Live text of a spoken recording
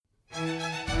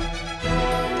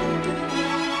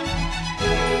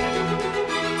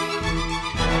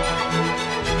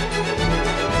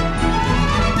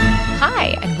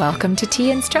Welcome to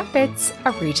Tea and Strumpets,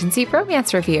 a Regency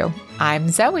romance review. I'm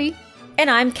Zoe. And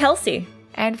I'm Kelsey.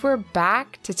 And we're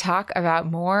back to talk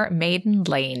about more Maiden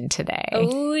Lane today.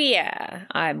 Oh, yeah.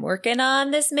 I'm working on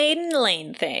this Maiden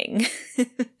Lane thing.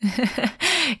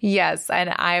 Yes,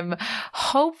 and I'm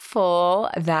hopeful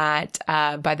that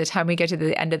by the time we get to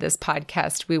the end of this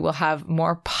podcast, we will have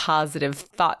more positive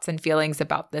thoughts and feelings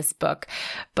about this book.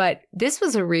 But this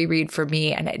was a reread for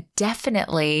me, and it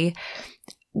definitely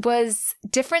was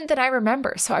different than I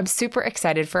remember. So I'm super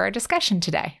excited for our discussion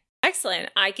today. Excellent.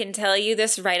 I can tell you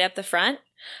this right up the front.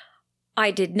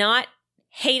 I did not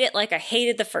hate it like I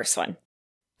hated the first one.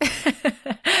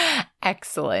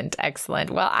 Excellent.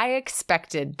 Well, I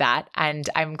expected that, and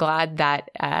I'm glad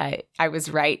that I was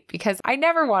right, because I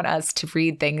never want us to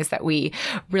read things that we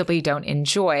really don't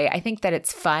enjoy. I think that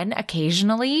it's fun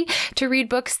occasionally to read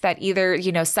books that either,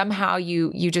 somehow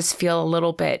you just feel a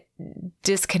little bit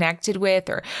disconnected with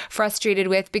or frustrated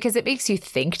with, because it makes you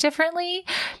think differently.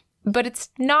 But it's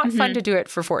not fun to do it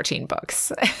for 14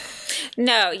 books.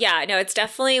 No, it's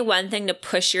definitely one thing to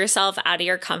push yourself out of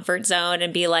your comfort zone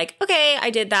and be like, okay, I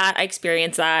did that. I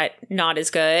experienced that. Not as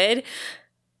good.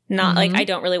 Not like I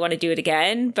don't really want to do it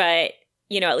again, but,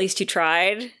 at least you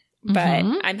tried. But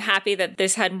I'm happy that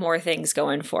this had more things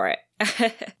going for it.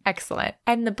 Excellent.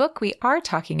 And the book we are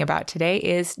talking about today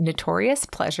is Notorious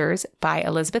Pleasures by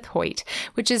Elizabeth Hoyt,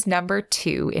 which is number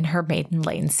 2 in her Maiden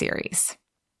Lane series.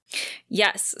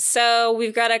 Yes. So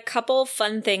we've got a couple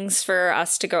fun things for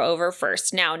us to go over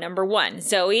first. Now, number 1,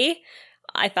 Zoe,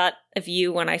 I thought of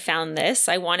you when I found this.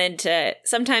 I wanted to,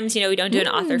 sometimes, we don't do an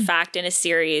author fact in a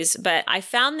series, but I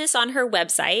found this on her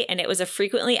website and it was a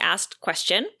frequently asked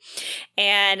question.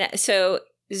 And so,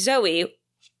 Zoe,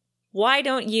 why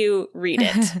don't you read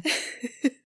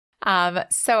it?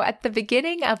 So at the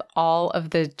beginning of all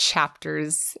of the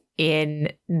chapters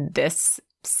in this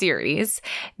series,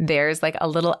 there's like a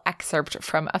little excerpt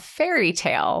from a fairy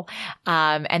tale.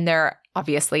 And there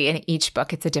obviously in each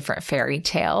book, it's a different fairy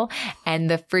tale. And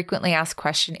the frequently asked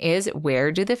question is,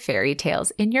 where do the fairy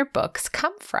tales in your books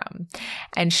come from?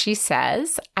 And she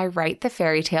says, I write the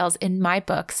fairy tales in my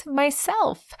books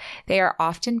myself. They are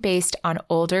often based on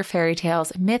older fairy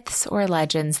tales, myths, or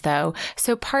legends, though,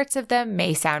 so parts of them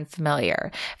may sound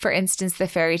familiar. For instance, the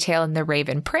fairy tale in The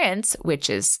Raven Prince, which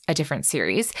is a different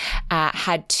series,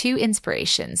 had 2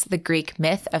 inspirations, the Greek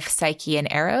myth of Psyche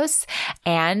and Eros,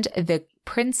 and the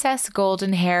Princess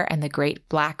Goldenhair and the Great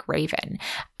Black Raven,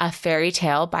 a fairy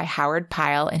tale by Howard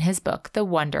Pyle in his book, The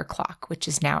Wonder Clock, which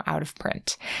is now out of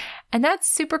print. And that's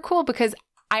super cool because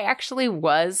I actually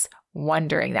was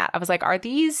wondering that. I was like, are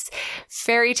these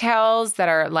fairy tales that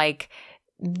are like,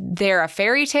 they're a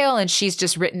fairy tale and she's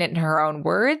just written it in her own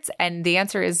words? And the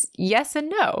answer is yes and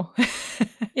no.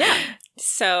 Yeah.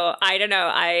 So I don't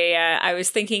know. I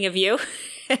was thinking of you.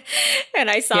 And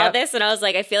I saw this and I was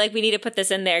like, I feel like we need to put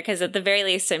this in there because at the very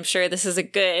least, I'm sure this is a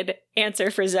good answer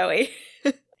for Zoe.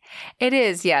 It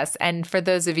is, yes. And for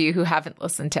those of you who haven't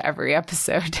listened to every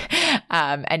episode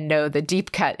and know the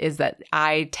deep cut is that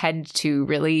I tend to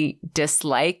really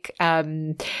dislike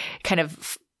kind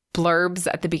of blurbs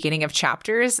at the beginning of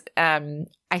chapters.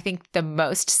 I think the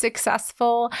most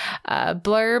successful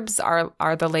blurbs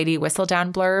are the Lady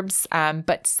Whistledown blurbs,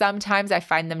 but sometimes I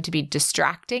find them to be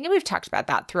distracting, and we've talked about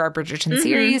that through our Bridgerton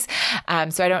series,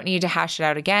 so I don't need to hash it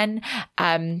out again.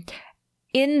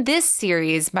 In this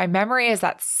series, my memory is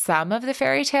that some of the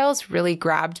fairy tales really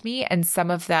grabbed me and some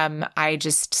of them I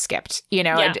just skipped,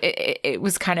 it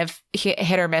was kind of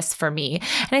hit or miss for me.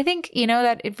 And I think,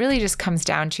 that it really just comes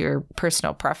down to your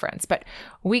personal preference, but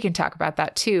we can talk about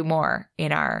that too more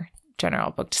in our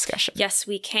general book discussion. Yes,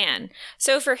 we can.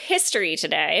 So for history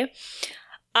today,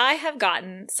 I have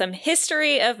gotten some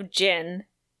history of gin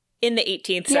in the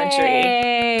 18th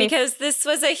century, because this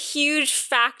was a huge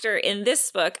factor in this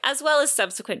book as well as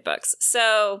subsequent books.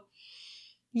 So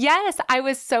yes, I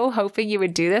was so hoping you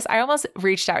would do this. I almost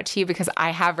reached out to you because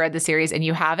I have read the series and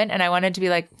you haven't, and I wanted to be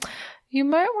like, you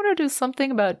might want to do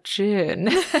something about gin.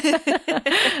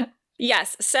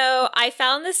 Yes, so I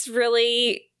found this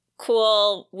really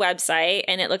cool website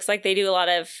and it looks like they do a lot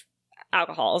of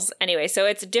alcohols. Anyway, so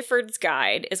it's Difford's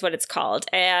Guide is what it's called.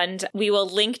 And we will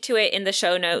link to it in the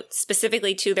show notes,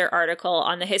 specifically to their article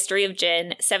on the history of gin,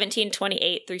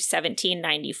 1728 through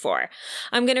 1794.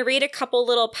 I'm going to read a couple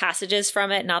little passages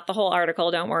from it, not the whole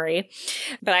article, don't worry.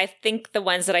 But I think the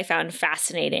ones that I found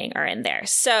fascinating are in there.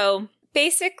 So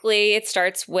Basically, it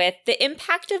starts with the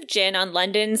impact of gin on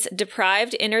London's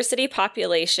deprived inner-city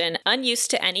population, unused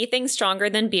to anything stronger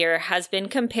than beer, has been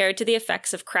compared to the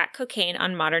effects of crack cocaine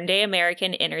on modern-day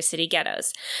American inner-city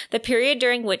ghettos. The period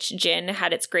during which gin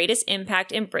had its greatest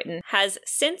impact in Britain has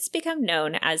since become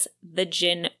known as the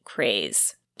gin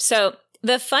craze. So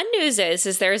the fun news is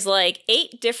there's like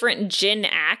 8 different gin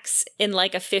acts in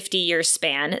like a 50-year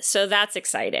span, so that's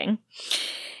exciting.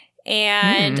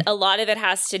 And a lot of it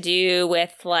has to do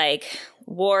with like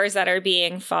wars that are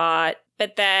being fought.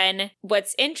 But then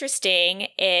what's interesting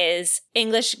is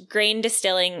English grain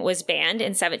distilling was banned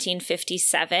in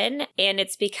 1757. And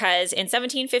it's because in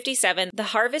 1757, the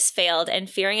harvest failed, and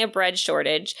fearing a bread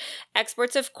shortage,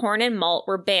 exports of corn and malt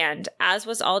were banned, as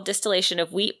was all distillation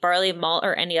of wheat, barley, malt,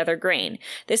 or any other grain.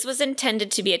 This was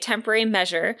intended to be a temporary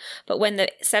measure, but when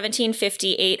the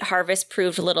 1758 harvest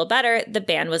proved little better, the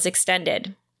ban was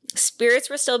extended. Spirits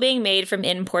were still being made from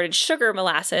imported sugar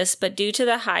molasses, but due to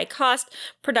the high cost,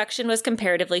 production was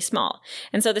comparatively small,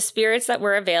 and so the spirits that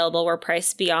were available were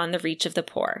priced beyond the reach of the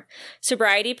poor.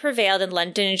 Sobriety prevailed, and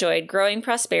London enjoyed growing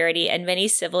prosperity and many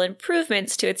civil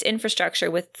improvements to its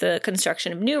infrastructure with the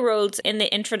construction of new roads and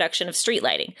the introduction of street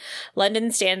lighting.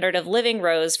 London's standard of living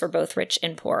rose for both rich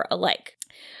and poor alike.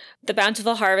 The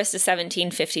bountiful harvest of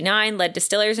 1759 led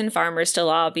distillers and farmers to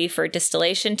lobby for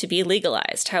distillation to be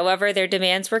legalized. However, their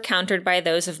demands were countered by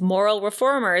those of moral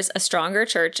reformers, a stronger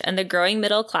church, and the growing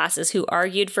middle classes who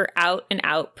argued for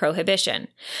out-and-out prohibition.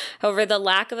 However, the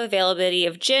lack of availability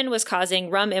of gin was causing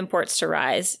rum imports to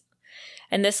rise.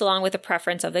 And this, along with the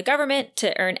preference of the government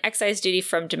to earn excise duty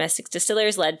from domestic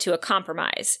distillers, led to a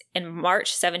compromise. In March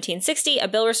 1760, a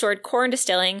bill restored corn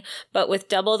distilling, but with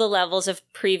double the levels of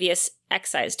previous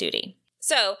excise duty.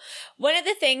 So, one of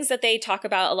the things that they talk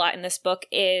about a lot in this book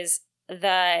is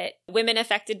the women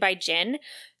affected by gin.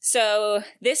 So,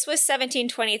 this was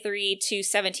 1723 to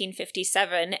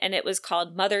 1757, and it was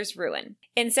called Mother's Ruin.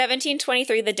 In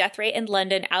 1723, the death rate in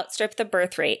London outstripped the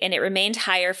birth rate, and it remained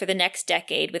higher for the next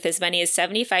decade, with as many as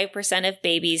 75% of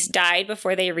babies died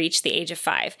before they reached the age of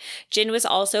 5. Gin was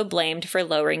also blamed for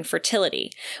lowering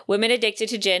fertility. Women addicted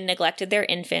to gin neglected their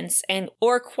infants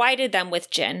or quieted them with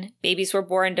gin. Babies were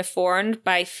born deformed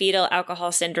by fetal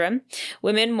alcohol syndrome.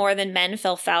 Women more than men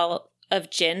fell foul of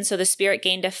gin, so the spirit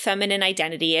gained a feminine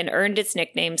identity and earned its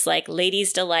nicknames like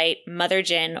Lady's Delight, Mother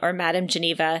Gin, or Madame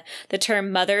Geneva. The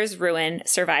term Mother's Ruin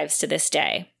survives to this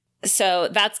day. So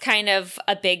that's kind of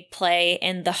a big play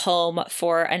in the home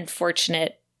for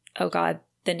unfortunate, oh God,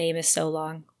 the name is so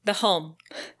long. The home.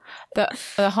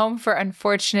 The home for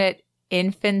unfortunate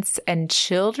infants and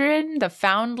children, the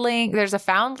foundling. There's a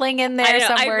foundling in there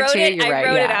somewhere too. I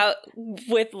wrote it out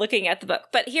with looking at the book.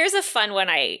 But here's a fun one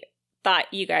I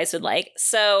thought you guys would like.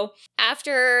 So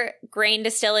after grain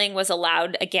distilling was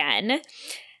allowed again,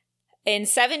 in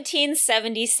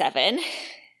 1777,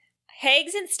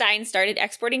 Higgs and Stein started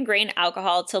exporting grain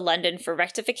alcohol to London for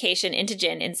rectification into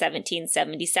gin in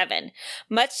 1777.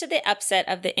 Much to the upset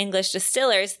of the English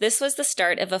distillers, this was the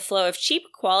start of a flow of cheap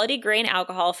quality grain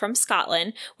alcohol from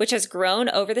Scotland, which has grown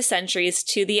over the centuries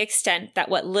to the extent that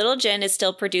what little gin is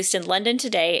still produced in London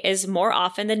today is more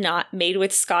often than not made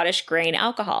with Scottish grain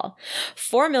alcohol.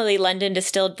 Formerly London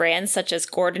distilled brands such as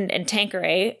Gordon and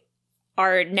Tanqueray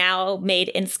are now made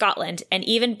in Scotland, and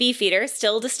even Beefeater,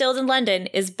 still distilled in London,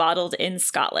 is bottled in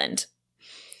Scotland.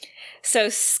 So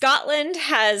Scotland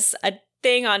has a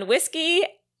thing on whiskey,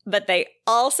 but they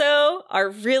also are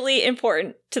really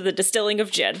important to the distilling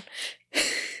of gin.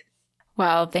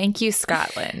 Well, thank you,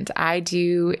 Scotland. I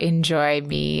do enjoy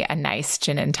me a nice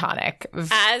gin and tonic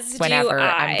whenever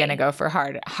I'm going to go for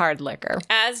hard liquor.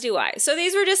 As do I. So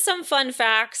these were just some fun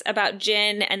facts about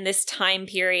gin and this time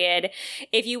period.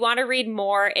 If you want to read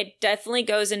more, it definitely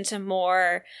goes into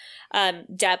more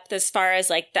depth as far as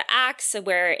like the acts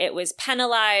where it was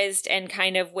penalized and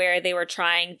kind of where they were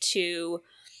trying to,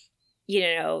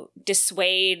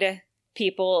 dissuade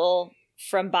people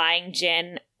from buying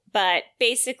gin. But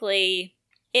basically,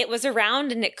 it was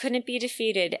around and it couldn't be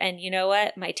defeated. And you know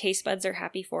what? My taste buds are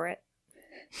happy for it.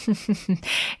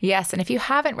 Yes. And if you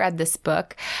haven't read this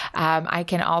book, I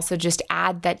can also just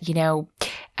add that,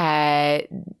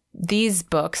 these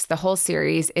books, the whole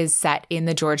series is set in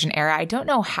the Georgian era. I don't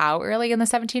know how early in the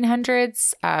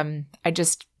 1700s. I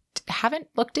just haven't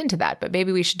looked into that, but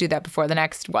maybe we should do that before the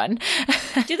next one.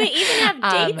 Do they even have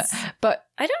dates? But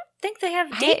I don't think they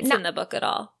have dates in the book at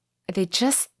all. They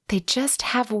just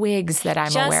have wigs that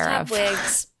I'm aware of.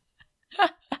 Just have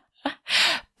wigs.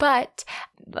 But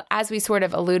as we sort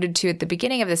of alluded to at the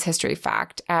beginning of this history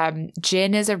fact,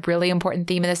 gin is a really important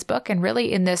theme in this book and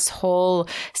really in this whole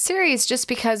series, just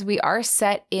because we are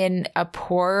set in a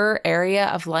poor area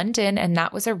of London, and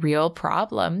that was a real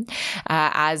problem,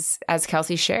 as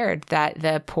Kelsey shared, that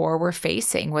the poor were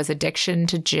facing was addiction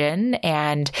to gin,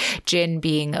 and gin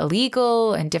being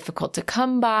illegal and difficult to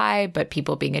come by, but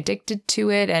people being addicted to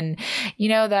it. And,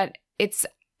 that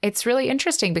it's really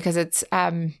interesting because it's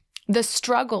the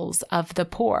struggles of the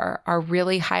poor are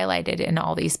really highlighted in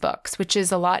all these books, which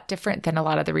is a lot different than a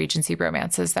lot of the Regency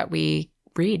romances that we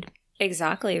read.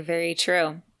 Exactly. Very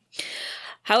true.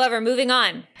 However, moving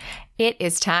on. It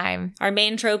is time. Our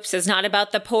main tropes is not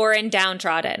about the poor and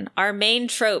downtrodden. Our main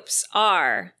tropes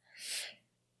are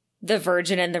the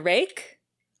virgin and the rake.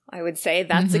 I would say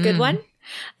that's a good one.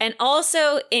 And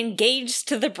also engaged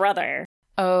to the brother.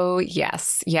 Oh,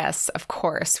 yes. Yes, of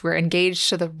course. We're engaged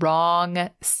to the wrong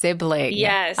sibling.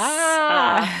 Yes.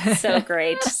 So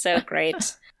great. So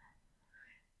great.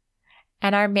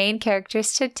 And our main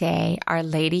characters today are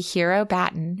Lady Hero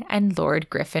Batten and Lord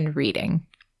Griffin Reading.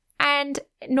 And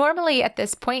normally at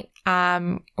this point,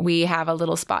 we have a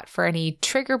little spot for any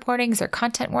trigger warnings or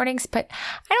content warnings, but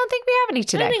I don't think we have any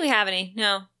today. I don't think we have any.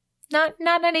 No.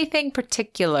 Not anything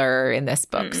particular in this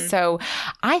book. Mm-mm. So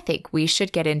I think we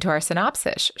should get into our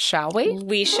synopsis, shall we?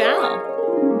 We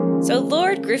shall. So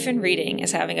Lord Griffin Reading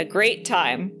is having a great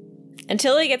time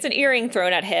until he gets an earring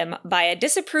thrown at him by a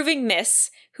disapproving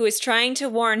miss who is trying to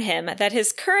warn him that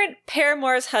his current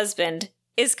paramour's husband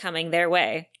is coming their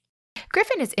way.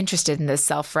 Griffin is interested in this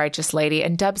self-righteous lady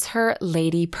and dubs her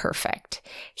Lady Perfect.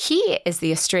 He is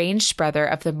the estranged brother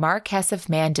of the Marquess of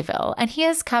Mandeville, and he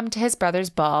has come to his brother's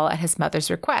ball at his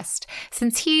mother's request,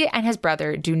 since he and his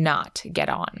brother do not get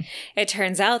on. It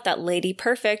turns out that Lady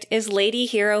Perfect is Lady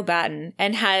Hero Batten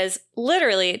and has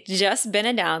literally just been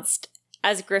announced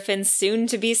as Griffin's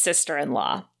soon-to-be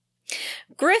sister-in-law.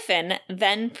 Griffin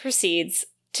then proceeds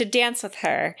to dance with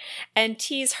her and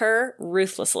tease her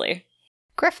ruthlessly.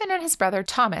 Griffin and his brother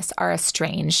Thomas are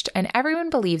estranged, and everyone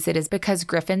believes it is because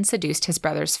Griffin seduced his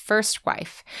brother's first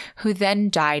wife, who then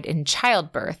died in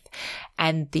childbirth,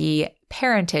 and the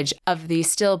parentage of the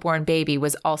stillborn baby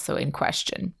was also in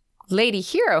question. Lady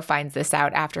Hero finds this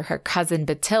out after her cousin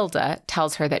Batilda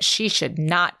tells her that she should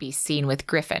not be seen with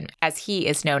Griffin, as he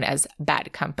is known as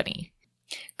bad company.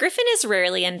 Griffin is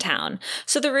rarely in town,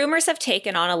 so the rumors have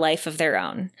taken on a life of their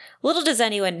own. Little does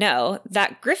anyone know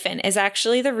that Griffin is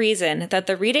actually the reason that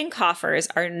the Reading coffers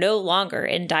are no longer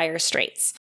in dire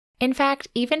straits. In fact,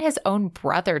 even his own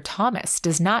brother Thomas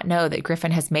does not know that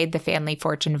Griffin has made the family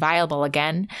fortune viable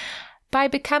again by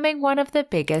becoming one of the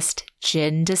biggest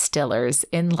gin distillers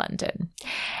in London.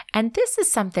 And this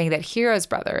is something that Hero's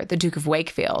brother, the Duke of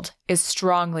Wakefield, is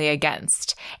strongly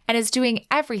against and is doing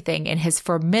everything in his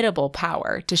formidable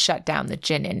power to shut down the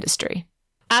gin industry.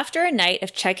 After a night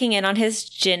of checking in on his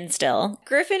gin still,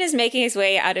 Griffin is making his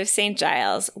way out of St.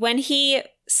 Giles when he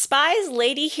spies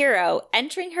Lady Hero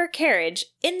entering her carriage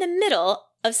in the middle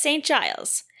of St.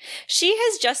 Giles. She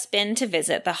has just been to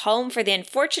visit the home for the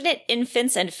unfortunate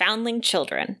infants and foundling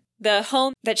children, the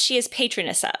home that she is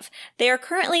patroness of. They are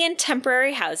currently in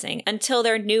temporary housing until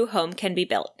their new home can be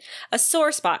built, a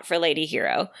sore spot for Lady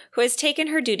Hero, who has taken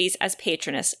her duties as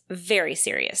patroness very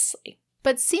seriously.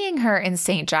 But seeing her in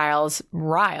St. Giles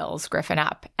riles Griffin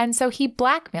up, and so he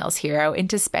blackmails Hero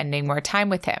into spending more time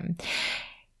with him.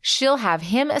 She'll have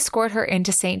him escort her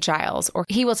into St. Giles, or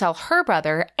he will tell her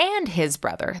brother and his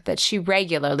brother that she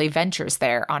regularly ventures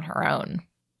there on her own.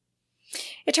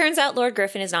 It turns out Lord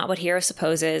Griffin is not what Hero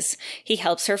supposes. He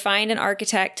helps her find an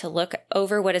architect to look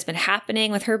over what has been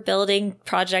happening with her building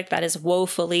project that is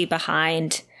woefully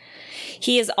behind.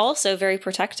 He is also very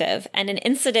protective, and an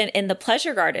incident in the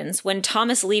pleasure gardens when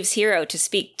Thomas leaves Hero to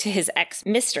speak to his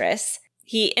ex-mistress,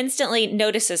 he instantly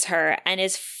notices her and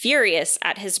is furious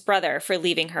at his brother for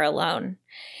leaving her alone.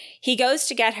 He goes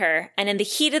to get her, and in the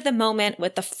heat of the moment,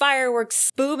 with the fireworks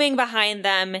booming behind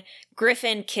them,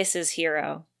 Griffin kisses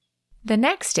Hero. The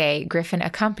next day, Griffin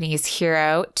accompanies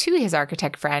Hero to his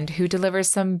architect friend, who delivers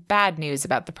some bad news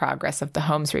about the progress of the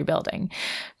home's rebuilding.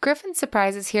 Griffin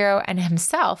surprises Hero and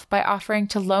himself by offering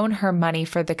to loan her money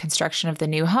for the construction of the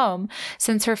new home,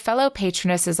 since her fellow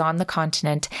patroness is on the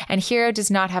continent and Hero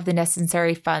does not have the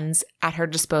necessary funds at her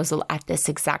disposal at this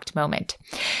exact moment.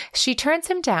 She turns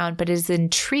him down, but is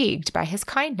intrigued by his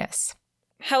kindness.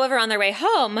 However, on their way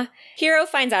home, Hero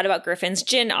finds out about Griffin's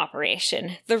gin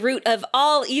operation, the root of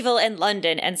all evil in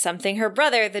London, and something her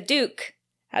brother, the Duke,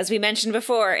 as we mentioned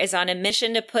before, is on a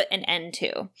mission to put an end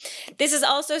to. This is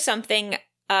also something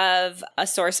of a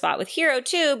sore spot with Hero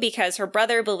too, because her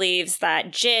brother believes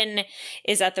that gin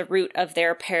is at the root of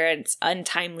their parents'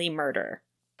 untimely murder.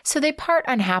 So they part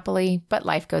unhappily, but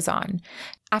life goes on.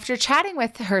 After chatting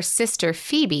with her sister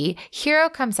Phoebe, Hero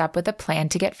comes up with a plan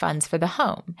to get funds for the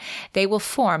home. They will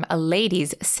form a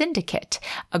ladies' syndicate,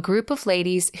 a group of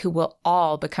ladies who will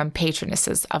all become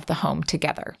patronesses of the home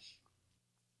together.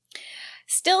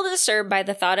 Still disturbed by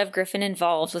the thought of Griffin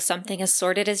involved with something as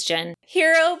sordid as gin,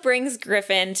 Hero brings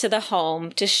Griffin to the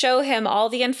home to show him all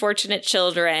the unfortunate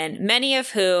children, many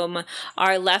of whom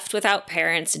are left without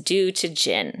parents due to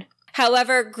gin.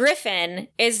 However, Griffin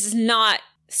is not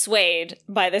swayed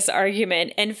by this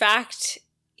argument. In fact,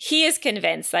 he is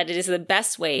convinced that it is the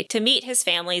best way to meet his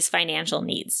family's financial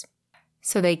needs.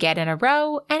 So they get in a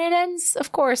row, and it ends,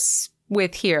 of course,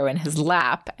 with Hero in his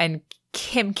lap and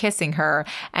him kissing her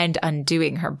and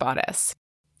undoing her bodice.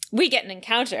 We get an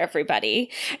encounter,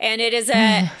 everybody, and it is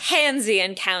a handsy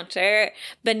encounter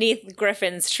beneath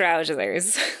Griffin's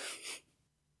trousers.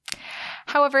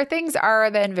 However, things are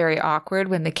then very awkward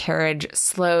when the carriage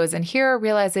slows and Hero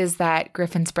realizes that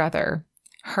Griffin's brother,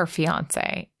 her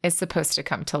fiancé, is supposed to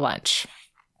come to lunch.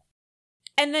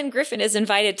 And then Griffin is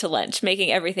invited to lunch,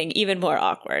 making everything even more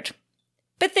awkward.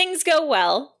 But things go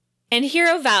well, and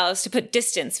Hero vows to put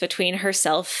distance between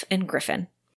herself and Griffin.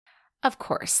 Of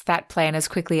course, that plan is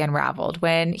quickly unraveled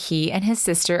when he and his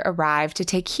sister arrive to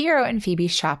take Hero and Phoebe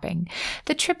shopping.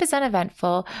 The trip is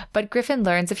uneventful, but Griffin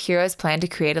learns of Hero's plan to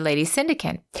create a ladies'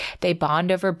 syndicate. They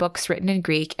bond over books written in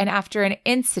Greek, and after an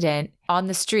incident on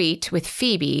the street with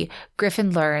Phoebe,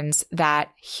 Griffin learns that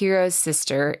Hero's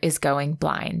sister is going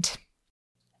blind.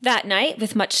 That night,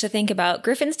 with much to think about,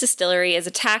 Griffin's distillery is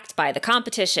attacked by the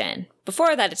competition.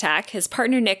 Before that attack, his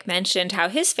partner Nick mentioned how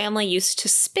his family used to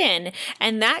spin,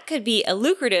 and that could be a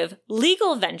lucrative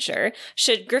legal venture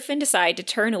should Griffin decide to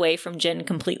turn away from gin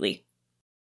completely.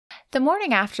 The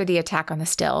morning after the attack on the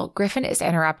still, Griffin is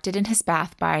interrupted in his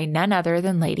bath by none other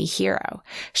than Lady Hero.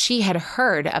 She had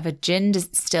heard of a gin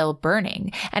still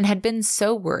burning and had been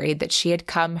so worried that she had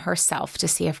come herself to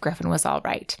see if Griffin was all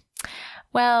right.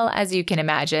 Well, as you can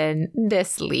imagine,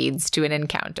 this leads to an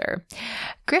encounter.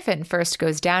 Griffin first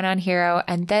goes down on Hero,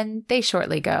 and then they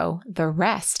shortly go the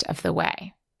rest of the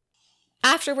way.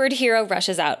 Afterward, Hero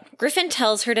rushes out. Griffin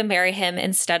tells her to marry him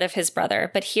instead of his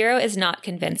brother, but Hero is not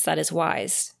convinced that is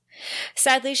wise.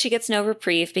 Sadly, she gets no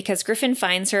reprieve because Griffin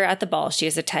finds her at the ball she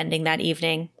is attending that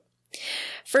evening.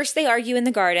 First, they argue in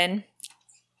the garden,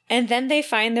 and then they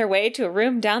find their way to a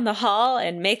room down the hall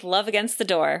and make love against the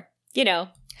door. You know,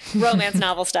 romance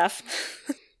novel stuff.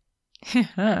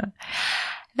 Then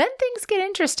things get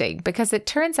interesting because it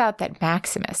turns out that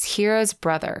Maximus, Hero's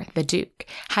brother, the Duke,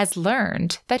 has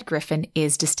learned that Griffin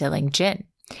is distilling gin.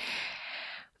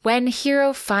 When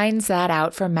Hero finds that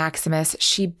out from Maximus,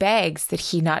 she begs that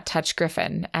he not touch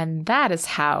Griffin, and that is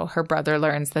how her brother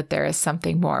learns that there is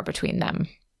something more between them.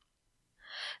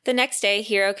 The next day,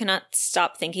 Hero cannot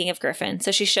stop thinking of Griffin,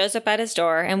 so she shows up at his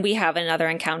door, and we have another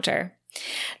encounter.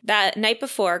 That night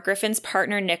before, Griffin's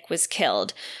partner Nick was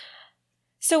killed.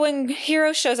 So when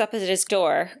Hero shows up at his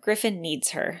door, Griffin needs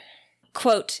her.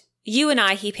 Quote, "You and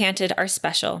I," he panted, "are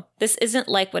special. This isn't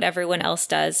like what everyone else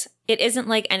does. It isn't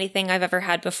like anything I've ever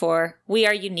had before. We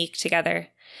are unique together."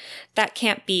 "That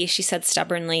can't be," she said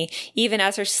stubbornly, even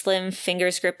as her slim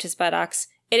fingers gripped his buttocks.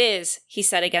 "It is," he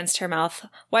said against her mouth.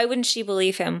 Why wouldn't she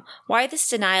believe him? Why this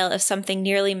denial of something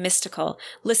nearly mystical?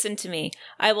 "Listen to me.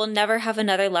 I will never have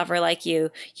another lover like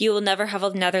you. You will never have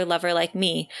another lover like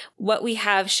me. What we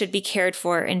have should be cared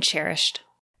for and cherished."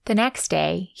 The next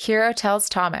day, Hero tells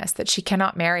Thomas that she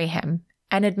cannot marry him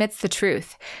and admits the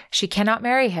truth. She cannot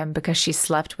marry him because she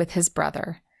slept with his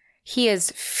brother. He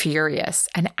is furious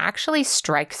and actually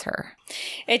strikes her.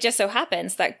 It just so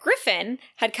happens that Griffin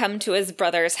had come to his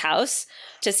brother's house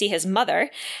to see his mother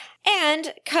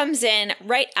and comes in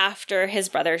right after his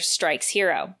brother strikes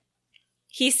Hero.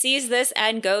 He sees this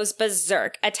and goes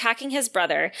berserk, attacking his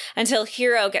brother until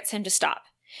Hero gets him to stop.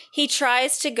 He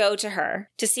tries to go to her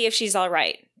to see if she's all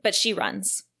right, but she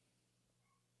runs.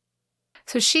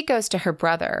 So she goes to her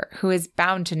brother, who is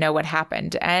bound to know what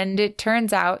happened, and it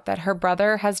turns out that her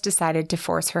brother has decided to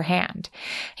force her hand.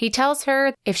 He tells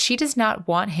her if she does not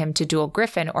want him to duel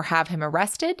Griffin or have him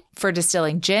arrested for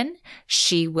distilling gin,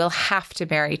 she will have to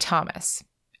marry Thomas.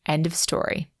 End of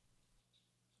story.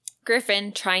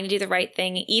 Griffin, trying to do the right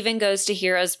thing, even goes to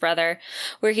Hero's brother,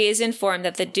 where he is informed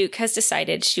that the Duke has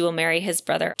decided she will marry his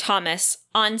brother, Thomas,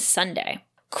 on Sunday.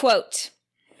 Quote,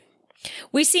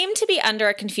 "We seem to be under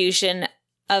a confusion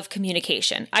of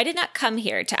communication. I did not come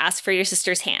here to ask for your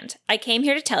sister's hand. I came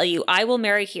here to tell you I will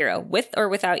marry Hero with or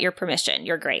without your permission,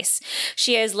 your grace.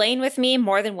 She has lain with me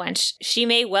more than once. She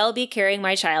may well be carrying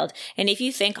my child, and if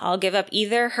you think I'll give up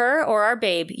either her or our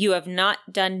babe, you have not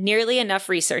done nearly enough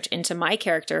research into my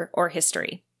character or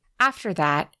history. After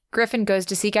that, Griffin goes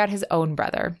to seek out his own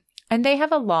brother, and they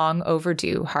have a long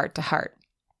overdue heart-to-heart.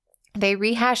 They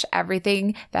rehash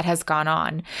everything that has gone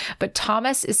on, but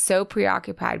Thomas is so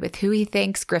preoccupied with who he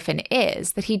thinks Griffin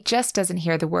is that he just doesn't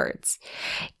hear the words.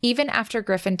 Even after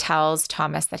Griffin tells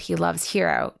Thomas that he loves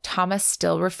Hero, Thomas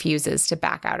still refuses to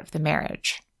back out of the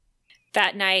marriage.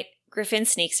 That night, Griffin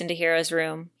sneaks into Hero's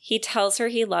room. He tells her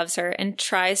he loves her and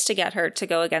tries to get her to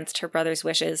go against her brother's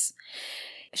wishes.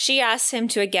 She asks him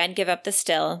to again give up the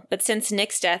still, but since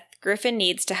Nick's death, Griffin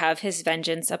needs to have his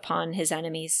vengeance upon his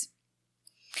enemies.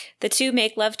 The two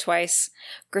make love twice,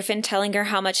 Griffin telling her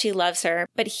how much he loves her,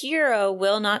 but Hero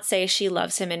will not say she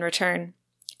loves him in return.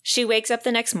 She wakes up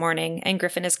the next morning and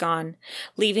Griffin is gone,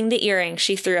 leaving the earring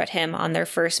she threw at him on their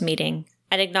first meeting,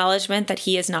 an acknowledgement that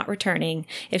he is not returning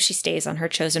if she stays on her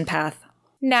chosen path.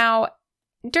 Now,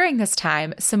 during this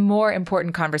time, some more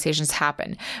important conversations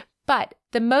happen, but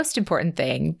the most important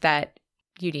thing that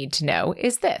you need to know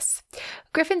is this.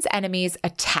 Griffin's enemies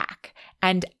attack,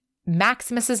 and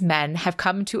Maximus's men have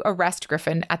come to arrest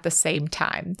Griffin at the same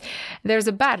time. There's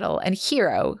a battle, and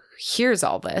Hero hears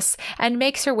all this and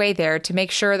makes her way there to make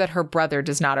sure that her brother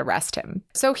does not arrest him.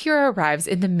 So Hero arrives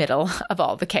in the middle of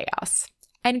all the chaos.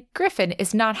 And Griffin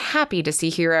is not happy to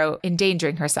see Hero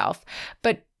endangering herself,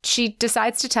 but she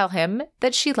decides to tell him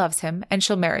that she loves him and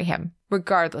she'll marry him,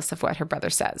 regardless of what her brother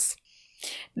says.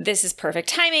 This is perfect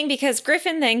timing because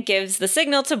Griffin then gives the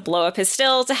signal to blow up his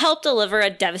still to help deliver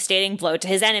a devastating blow to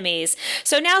his enemies.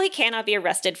 So now he cannot be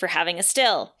arrested for having a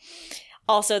still.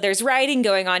 Also, there's rioting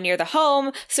going on near the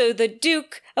home, so the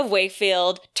Duke of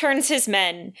Wakefield turns his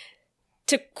men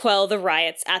to quell the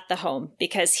riots at the home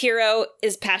because Hero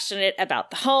is passionate about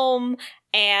the home,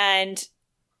 and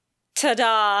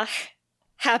ta-da,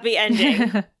 happy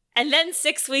ending. And then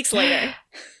 6 weeks later...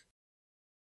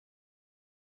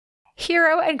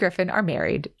 Hero and Griffin are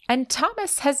married, and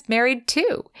Thomas has married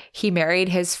too. He married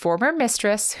his former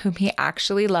mistress, whom he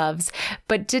actually loves,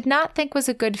 but did not think was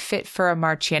a good fit for a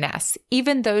marchioness,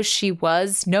 even though she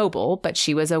was noble, but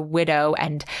she was a widow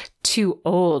and too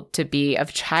old to be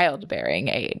of childbearing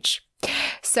age.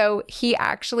 So he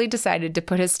actually decided to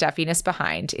put his stuffiness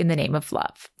behind in the name of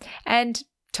love. And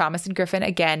Thomas and Griffin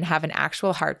again have an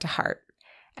actual heart-to-heart.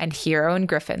 And Hero and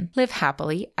Griffin live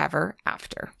happily ever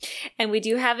after. And we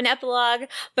do have an epilogue,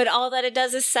 but all that it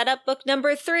does is set up book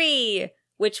number 3,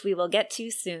 which we will get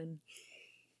to soon.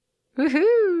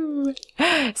 Woohoo!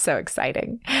 So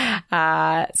exciting.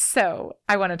 So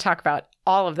I want to talk about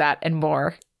all of that and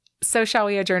more. So shall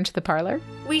we adjourn to the parlor?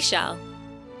 We shall.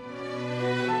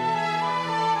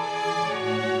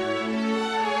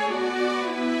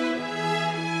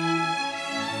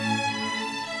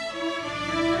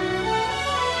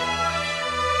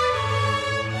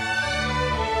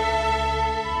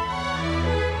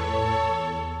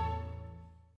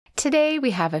 Today, we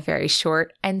have a very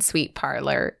short and sweet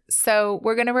parlor. So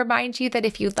we're going to remind you that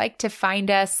if you'd like to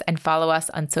find us and follow us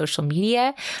on social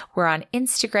media, we're on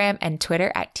Instagram and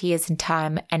Twitter at T as in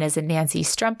Tom and as in Nancy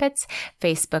Strumpets,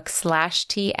 Facebook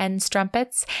 /TN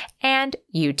Strumpets, and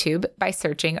YouTube by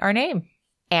searching our name.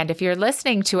 And if you're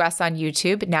listening to us on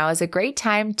YouTube, now is a great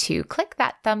time to click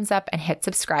that thumbs up and hit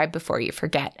subscribe before you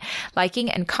forget.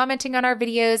 Liking and commenting on our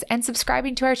videos and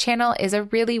subscribing to our channel is a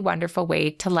really wonderful way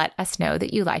to let us know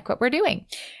that you like what we're doing.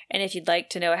 And if you'd like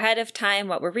to know ahead of time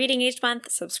what we're reading each month,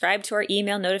 subscribe to our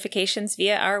email notifications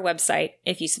via our website.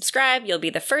 If you subscribe, you'll be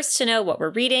the first to know what we're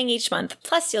reading each month.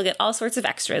 Plus, you'll get all sorts of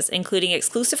extras, including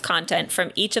exclusive content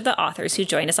from each of the authors who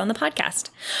join us on the podcast.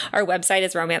 Our website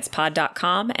is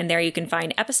romancepod.com, and there you can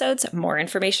find episodes, more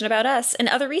information about us, and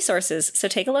other resources. So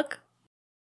take a look.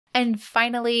 And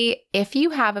finally, if you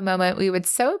have a moment, we would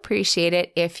so appreciate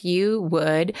it if you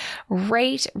would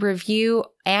rate, review,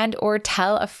 and or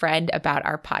tell a friend about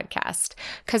our podcast.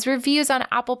 Because reviews on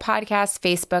Apple Podcasts,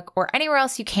 Facebook, or anywhere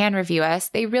else you can review us,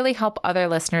 they really help other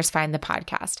listeners find the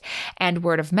podcast. And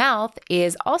word of mouth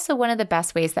is also one of the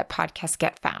best ways that podcasts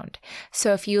get found.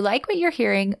 So if you like what you're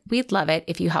hearing, we'd love it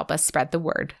if you help us spread the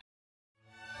word.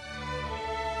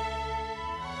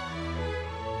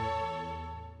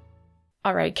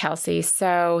 All right, Kelsey.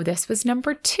 So this was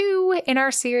number 2 in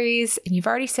our series, and you've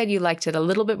already said you liked it a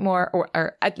little bit more,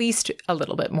 or at least a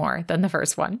little bit more than the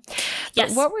first one.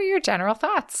 Yes. But what were your general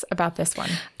thoughts about this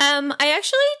one? I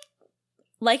actually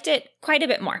liked it quite a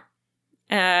bit more.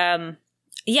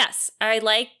 Yes, I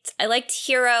liked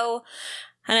Hero.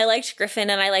 And I liked Griffin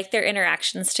and I liked their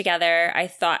interactions together. I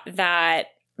thought that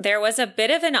there was a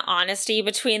bit of an honesty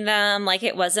between them. Like,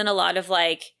 it wasn't a lot of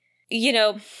like, you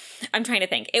know, I'm trying to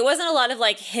think. It wasn't a lot of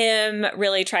like him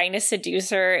really trying to seduce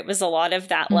her. It was a lot of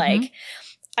that, like,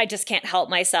 I just can't help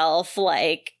myself,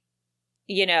 like,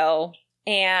 you know,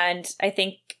 and I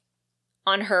think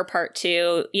on her part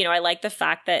too, you know, I like the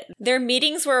fact that their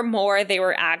meetings were more, they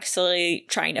were actually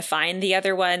trying to find the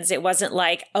other ones. It wasn't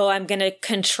like, oh, I'm going to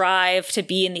contrive to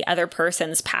be in the other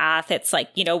person's path. It's like,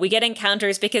 you know, we get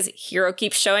encounters because Hero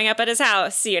keeps showing up at his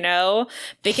house, you know,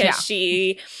 because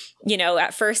she, you know,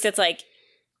 at first it's like,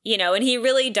 you know, and he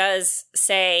really does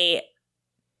say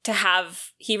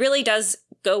he really does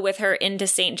go with her into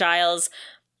St. Giles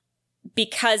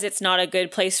because it's not a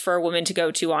good place for a woman to go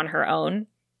to on her own.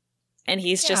 And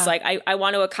he's just like, I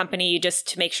want to accompany you just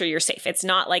to make sure you're safe. It's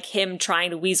not like him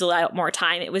trying to weasel out more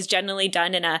time. It was generally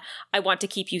done in I want to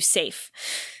keep you safe.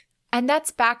 And that's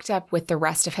backed up with the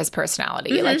rest of his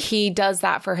personality. Like, he does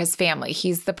that for his family.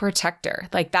 He's the protector.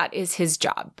 Like, that is his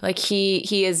job. Like,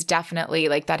 he is definitely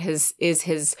like that is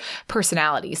his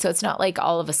personality. So it's not like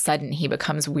all of a sudden he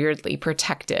becomes weirdly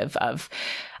protective of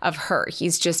her.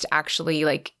 He's just actually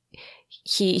like,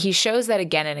 he shows that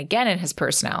again and again in his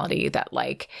personality that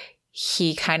like,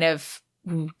 he kind of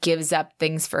gives up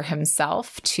things for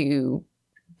himself to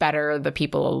better the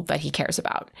people that he cares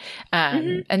about.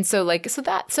 And so like, so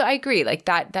I agree, like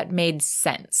that made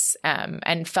sense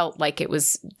and felt like it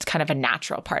was kind of a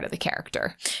natural part of the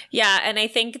character. Yeah. And I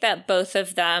think that both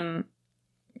of them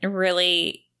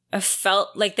really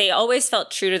felt like they always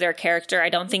felt true to their character. I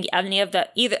don't think I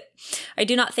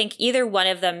do not think either one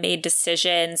of them made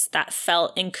decisions that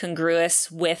felt incongruous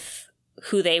with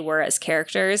who they were as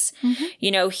characters. You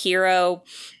know, Hero,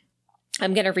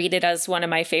 I'm going to read it as one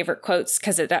of my favorite quotes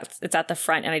because it's at the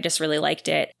front and I just really liked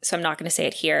it. So I'm not going to say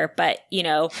it here, but you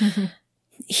know,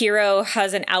 Hero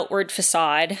has an outward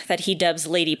facade that he dubs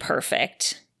Lady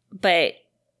Perfect, but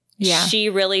she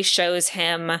really shows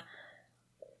him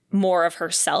more of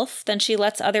herself than she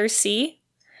lets others see.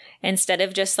 Instead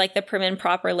of just like the prim and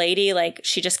proper lady, like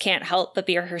she just can't help but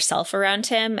be herself around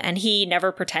him. And he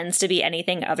never pretends to be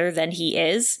anything other than he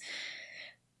is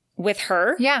with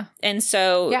her. Yeah. And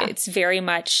so it's very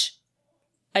much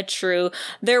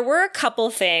there were a couple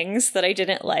things that I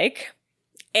didn't like.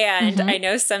 And I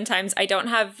know sometimes I don't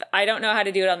know how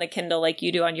to do it on the Kindle like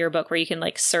you do on your book where you can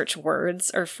like search words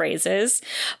or phrases.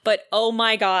 But oh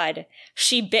my God,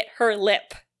 she bit her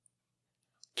lip.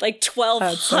 Like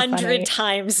 1,200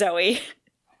 times, Zoe.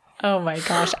 Oh my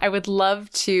gosh. I would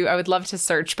love to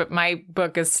search, but my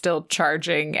book is still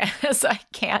charging, so I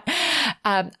can't.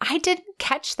 I didn't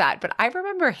catch that, but I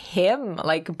remember him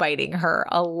like biting her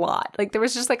a lot. Like there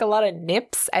was just like a lot of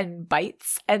nips and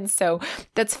bites. And so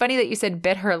that's funny that you said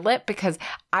bit her lip because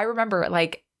I remember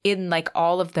like in like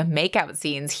all of the makeout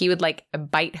scenes, he would like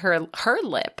bite her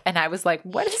lip. And I was like,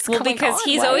 what is going on? Well, because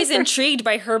he's always intrigued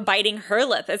by her biting her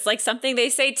lip. It's like something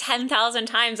they say 10,000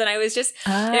 times. And I was just,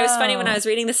 and it was funny when I was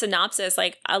reading the synopsis,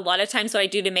 like a lot of times what I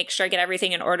do to make sure I get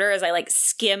everything in order is I like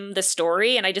skim the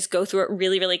story and I just go through it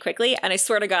really, really quickly. And I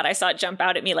swear to God, I saw it jump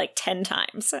out at me like 10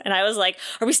 times. And I was like,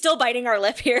 are we still biting our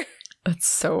lip here? That's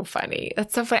so funny.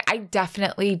 That's so funny. I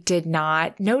definitely did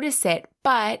not notice it,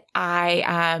 but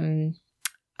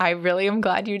I really am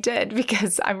glad you did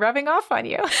because I'm rubbing off on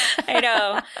you. I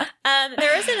know.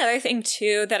 There is another thing,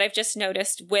 too, that I've just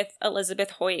noticed with Elizabeth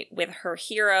Hoyt, with her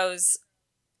heroes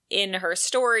in her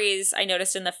stories. I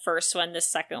noticed in the first one, the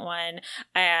second one,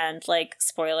 and like,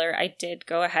 spoiler, I did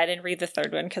go ahead and read the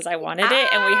third one because I wanted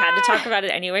it and we had to talk about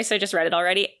it anyway. So I just read it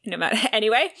already. No matter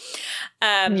anyway.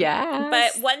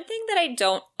 But one thing that I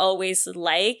don't always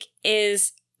like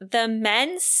is the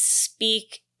men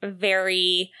speak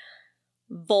very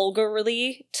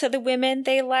vulgarly to the women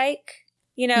they like.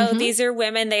 You know, these are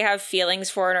women they have feelings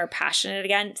for and are passionate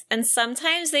against. And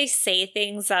sometimes they say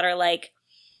things that are like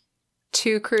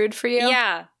too crude for you.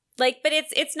 Yeah. Like, but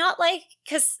it's not like,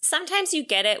 because sometimes you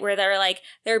get it where they're like,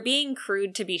 they're being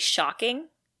crude to be shocking.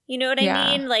 You know what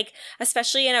I mean? Like,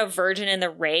 especially in A Virgin in the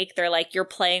Rake, they're like, you're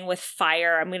playing with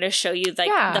fire. I'm going to show you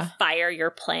like the fire you're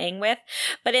playing with.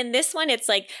 But in this one, it's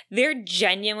like, they're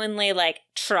genuinely like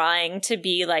trying to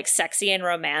be like sexy and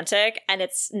romantic, and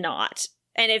it's not.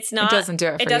 And it's not. It doesn't do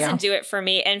it for you. It doesn't do it for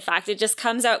me. In fact, it just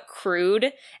comes out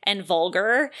crude and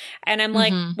vulgar. And I'm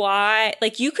like, why?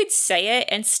 Like, you could say it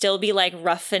and still be like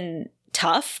rough and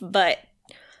tough, but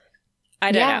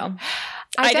I don't know.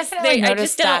 I just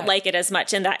don't like it as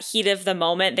much in that heat of the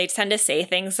moment. They tend to say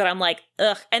things that I'm like,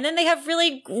 ugh. And then they have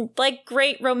really like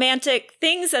great romantic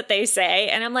things that they say.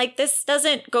 And I'm like, this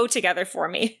doesn't go together for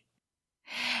me.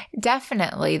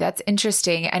 Definitely. That's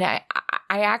interesting. And I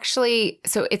actually,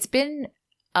 so it's been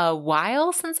a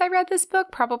while since I read this book,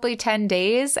 probably 10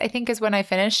 days, I think is when I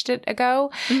finished it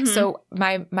ago. Mm-hmm. So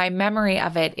my memory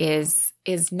of it is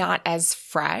not as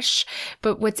fresh.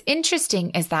 But what's interesting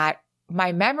is that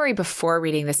my memory before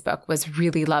reading this book was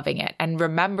really loving it and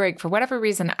remembering, for whatever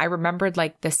reason, I remembered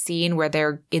like the scene where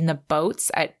they're in the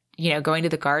boats at, going to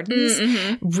the gardens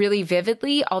really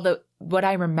vividly, although what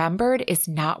I remembered is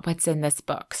not what's in this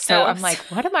book. So I'm like,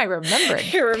 what am I remembering?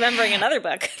 You're remembering another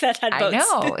book that had boats. I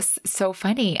know. So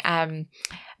funny. And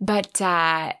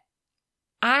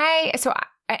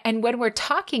when we're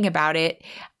talking about it,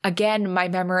 again, my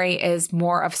memory is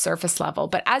more of surface level.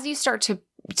 But as you start to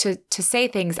say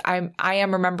things, I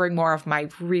am remembering more of my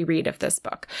reread of this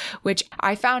book, which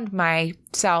I found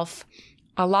myself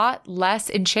a lot less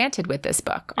enchanted with this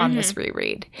book on this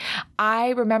reread. I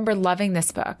remember loving this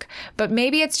book, but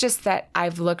maybe it's just that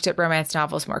I've looked at romance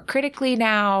novels more critically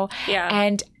now. Yeah.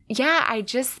 And I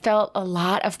just felt a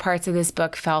lot of parts of this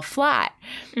book fell flat.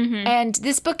 Mm-hmm. And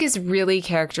this book is really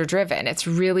character driven. It's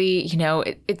really,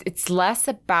 it's less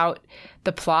about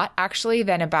the plot actually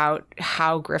than about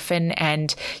how Griffin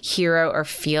and Hero are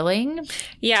feeling.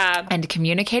 Yeah. And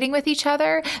communicating with each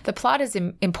other. The plot is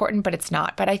important, but it's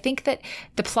not. But I think that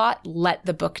the plot let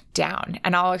the book down,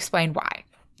 and I'll explain why.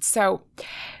 So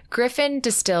Griffin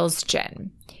distills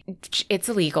gin. It's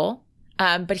illegal.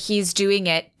 But he's doing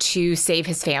it to save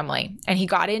his family. And he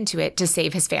got into it to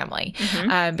save his family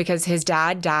because his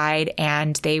dad died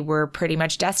and they were pretty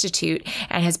much destitute.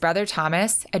 And his brother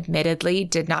Thomas, admittedly,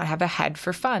 did not have a head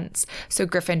for funds. So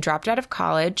Griffin dropped out of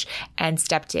college and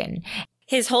stepped in.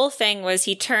 His whole thing was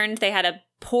they had a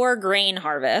poor grain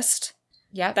harvest.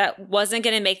 Yep. That wasn't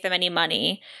going to make them any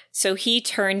money. So he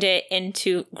turned it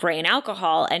into grain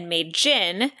alcohol and made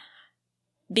gin,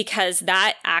 because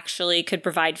that actually could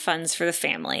provide funds for the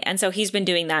family. And so he's been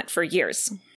doing that for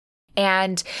years.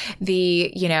 And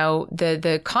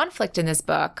the conflict in this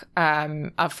book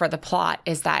for the plot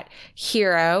is that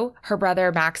Hero, her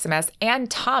brother Maximus, and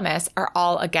Thomas are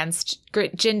all against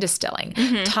gin distilling.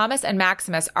 Mm-hmm. Thomas and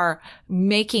Maximus are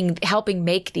helping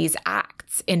make these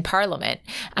acts in Parliament.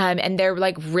 And they're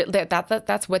like,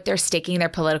 that's what they're staking their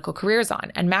political careers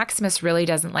on. And Maximus really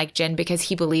doesn't like gin because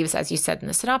he believes, as you said in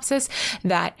the synopsis,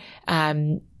 that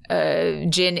gin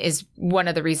is one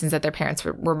of the reasons that their parents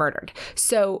were murdered.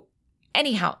 So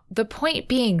anyhow, the point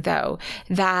being, though,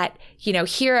 that,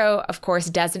 Hero, of course,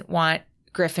 doesn't want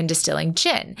Griffin distilling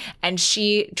gin. And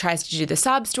she tries to do the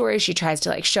sob story. She tries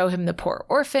to show him the poor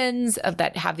orphans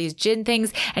that have these gin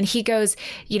things. And he goes,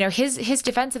 his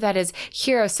defense of that is,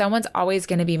 Hero, someone's always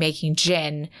going to be making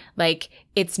gin.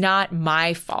 It's not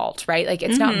my fault, right?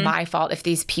 It's not my fault if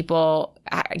these people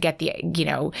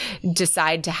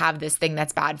decide to have this thing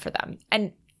that's bad for them.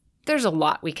 And there's a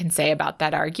lot we can say about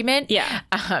that argument. Yeah.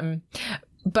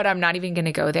 But I'm not even going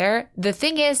to go there. The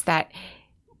thing is that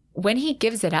when he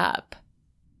gives it up,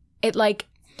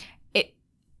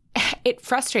 it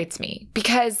frustrates me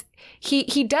because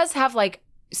he does have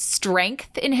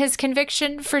strength in his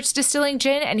conviction for distilling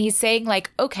gin. And he's saying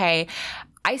okay,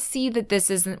 I see that this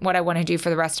isn't what I want to do for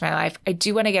the rest of my life. I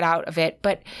do want to get out of it,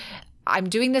 but I'm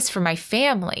doing this for my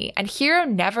family. And Hero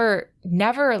never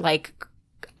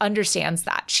understands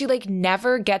that. She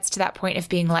never gets to that point of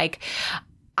being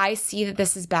I see that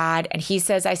this is bad. And he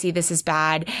says, I see this is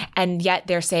bad. And yet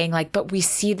they're saying but we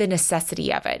see the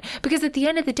necessity of it. Because at the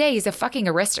end of the day, he's a fucking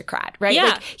aristocrat, right?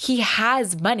 Yeah. He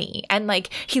has money and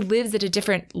he lives at a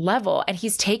different level and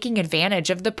he's taking advantage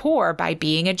of the poor by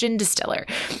being a gin distiller.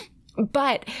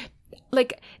 But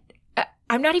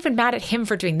I'm not even mad at him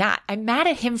for doing that. I'm mad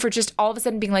at him for just all of a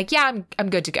sudden being yeah, I'm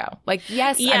good to go.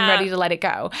 Yes, yeah. I'm ready to let it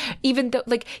go. Even though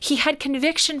he had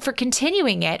conviction for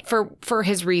continuing it for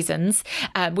his reasons,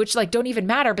 which don't even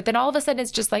matter. But then all of a sudden it's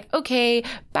just okay,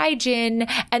 bye gin.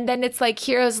 And then it's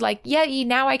Hero's yeah,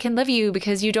 now I can live you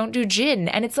because you don't do gin.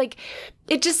 And it's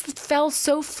it just fell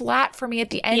so flat for me at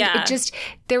the end. Yeah. It just,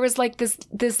 there was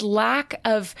this lack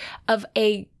of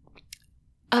a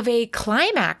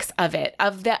climax of it,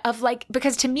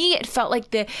 because to me, it felt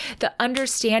the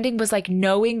understanding was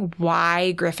knowing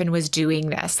why Griffin was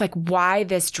doing this, why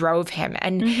this drove him.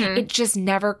 And it just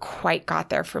never quite got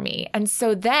there for me. And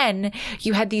so then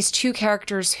you had these two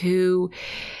characters who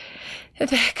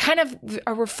kind of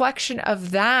a reflection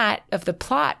of the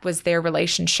plot was their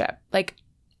relationship.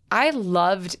 I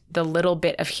loved the little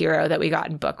bit of Hero that we got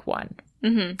in book one.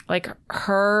 Like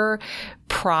her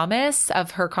promise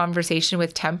of her conversation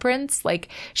with Temperance, like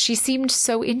she seemed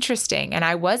so interesting and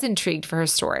I was intrigued for her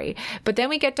story. But then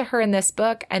we get to her in this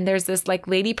book and there's this like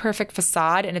Lady Perfect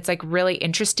facade, and it's like really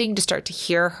interesting to start to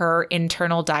hear her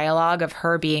internal dialogue of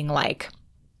her being like,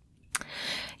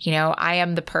 you know, I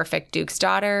am the perfect Duke's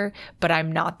daughter, but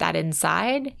I'm not that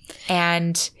inside.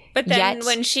 But then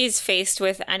when she's faced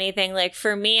with anything, like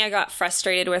for me, I got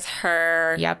frustrated with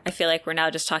her. Yep. I feel like we're now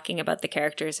just talking about the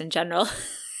characters in general.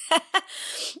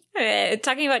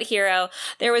 Talking about Hero,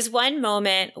 there was one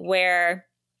moment where,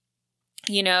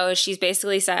 you know, she's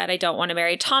basically said, I don't want to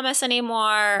marry Thomas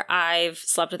anymore. I've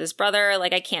slept with his brother.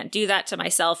 Like, I can't do that to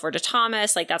myself or to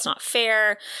Thomas. Like, that's not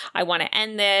fair. I want to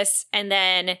end this. And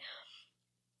then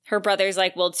her brother's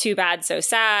like, well, too bad, so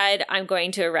sad. I'm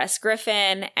going to arrest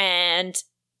Griffin. And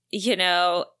you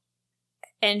know,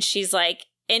 and she's like,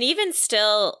 and even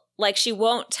still, like, she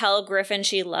won't tell Griffin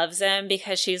she loves him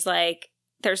because she's like,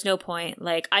 there's no point.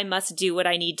 Like, I must do what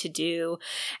I need to do.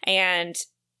 And,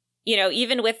 you know,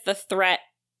 even with the threat,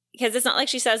 because it's not like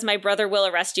she says, my brother will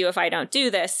arrest you if I don't do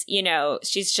this, you know,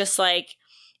 she's just like,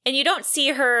 and you don't see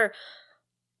her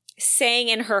saying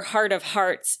in her heart of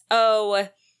hearts, oh,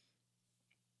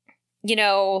 you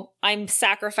know, I'm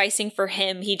sacrificing for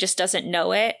him. He just doesn't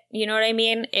know it. You know what I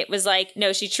mean? It was like,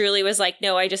 no, she truly was like,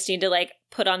 no, I just need to like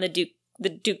put on the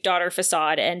Duke daughter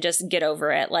facade and just get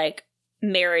over it. Like,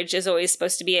 marriage is always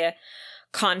supposed to be a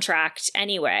contract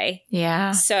anyway.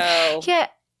 Yeah. So, yeah,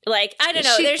 like, I don't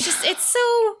know. There's just, it's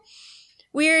so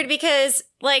weird because,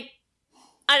 like,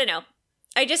 I don't know.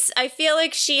 I feel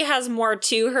like she has more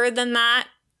to her than that.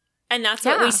 And that's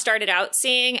what we started out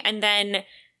seeing. And then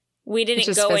we didn't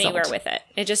go fizzled anywhere with it.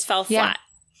 It just fell flat.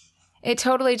 It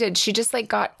totally did. She just like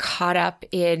got caught up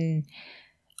in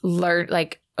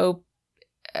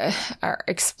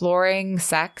exploring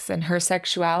sex and her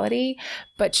sexuality,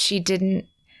 but she didn't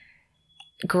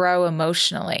grow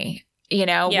emotionally, you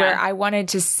know, where I wanted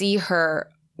to see her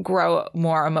grow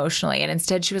more emotionally. And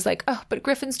instead she was like, oh, but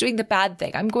Griffin's doing the bad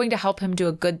thing. I'm going to help him do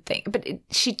a good thing. But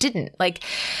she didn't. Like,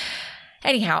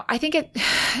 anyhow, I think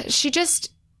she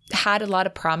just had a lot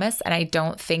of promise, and I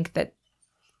don't think that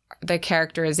the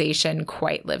characterization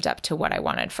quite lived up to what I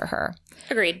wanted for her.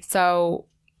 Agreed. So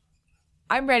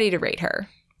I'm ready to rate her.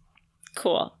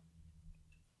 Cool.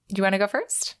 Do you want to go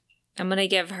first? I'm going to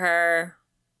give her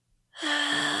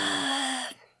a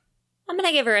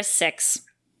 6.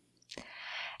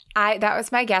 That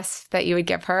was my guess that you would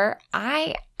give her.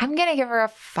 I'm going to give her a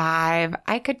 5.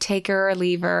 I could take her or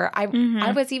leave her. I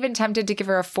was even tempted to give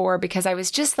her a 4 because I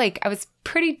was just like, I was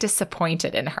pretty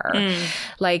disappointed in her.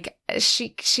 Like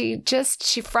she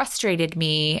frustrated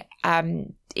me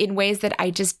in ways that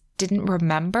I just didn't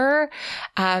remember.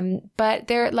 But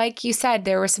there, like you said,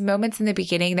 there were some moments in the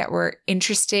beginning that were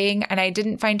interesting, and I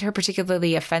didn't find her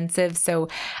particularly offensive. So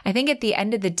I think at the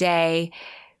end of the day,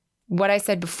 what I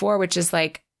said before, which is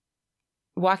like,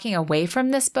 walking away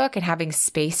from this book and having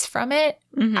space from it,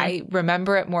 I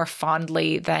remember it more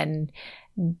fondly than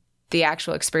the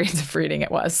actual experience of reading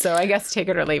it was. So I guess take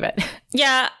it or leave it.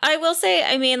 Yeah, I will say,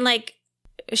 I mean, like,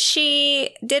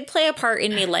 she did play a part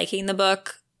in me liking the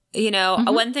book. You know,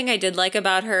 one thing I did like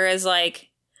about her is, like,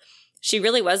 she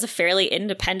really was a fairly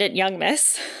independent young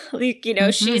miss. Like, you know,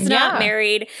 she's not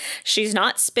married. She's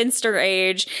not spinster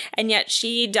age. And yet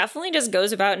she definitely just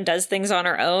goes about and does things on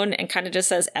her own and kind of just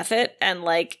says F it and,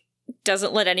 like,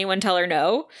 doesn't let anyone tell her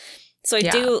no. So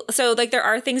so, like, there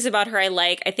are things about her I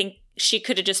like. I think she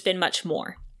could have just been much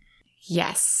more.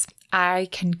 Yes, I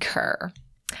concur.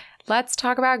 Let's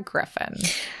talk about Griffin.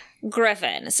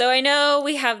 Griffin. So I know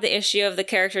we have the issue of the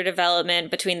character development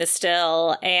between the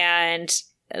still and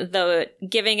the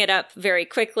giving it up very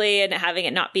quickly and having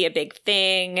it not be a big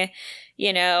thing.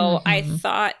 You know, I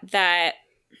thought that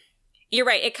you're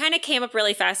right. It kind of came up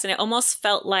really fast, and it almost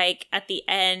felt like at the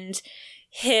end,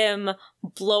 him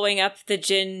blowing up the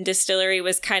gin distillery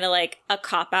was kind of like a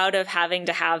cop-out of having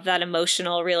to have that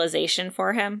emotional realization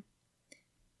for him.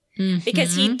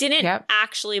 Because he didn't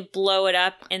actually blow it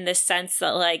up in the sense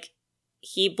that, like,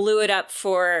 he blew it up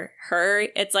for her.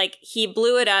 It's like he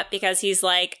blew it up because he's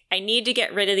like, I need to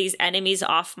get rid of these enemies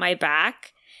off my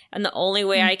back. And the only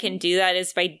way I can do that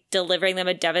is by delivering them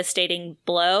a devastating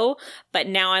blow. But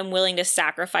now I'm willing to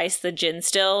sacrifice the gin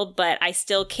still, but I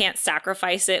still can't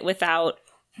sacrifice it without,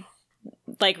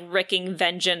 like, wreaking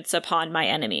vengeance upon my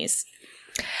enemies.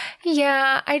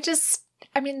 Yeah,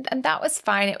 and that was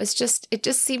fine. It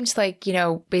just seemed like, you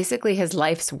know, basically his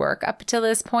life's work up to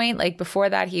this point. Like, before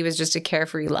that, he was just a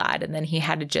carefree lad, and then he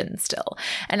had a gin still.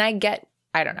 And I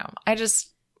don't know.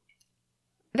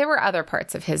 There were other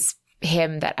parts of his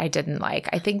him that I didn't like.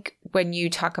 I think when you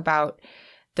talk about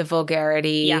the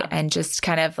vulgarity and just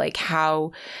kind of like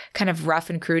how kind of rough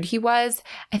and crude he was,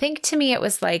 I think to me it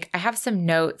was like, I have some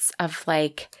notes of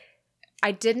like,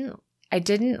 I didn't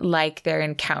like their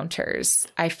encounters.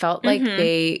 I felt like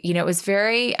they, you know, it was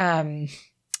very,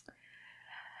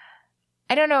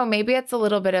 I don't know, maybe it's a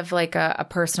little bit of like a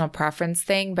personal preference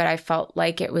thing, but I felt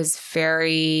like it was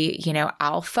very, you know,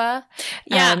 alpha.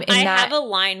 Yeah, I have a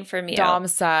line from you. Dom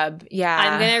sub, yeah.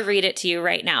 I'm going to read it to you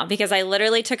right now because I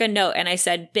literally took a note and I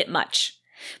said, bit much.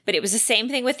 But it was the same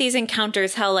thing with these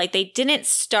encounters, how like they didn't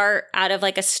start out of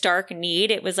like a stark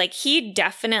need. It was like he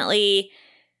definitely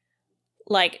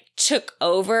like took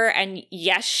over, and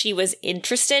yes, she was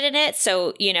interested in it.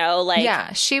 So, you know, like,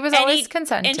 yeah, she was always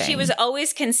consenting. And she was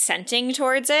always consenting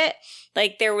towards it.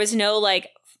 Like there was no like,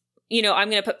 you know, I'm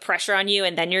going to put pressure on you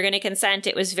and then you're going to consent.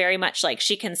 It was very much like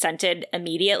she consented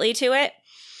immediately to it.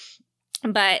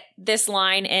 But this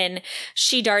line in,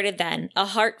 she darted then, a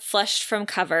heart flushed from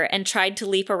cover, and tried to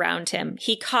leap around him.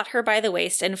 He caught her by the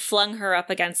waist and flung her up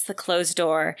against the closed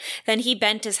door. Then he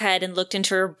bent his head and looked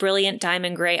into her brilliant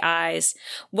diamond gray eyes.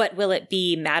 What will it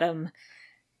be, madam?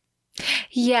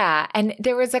 Yeah, and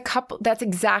there was a couple, that's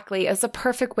exactly, it's a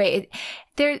perfect way.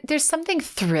 There's something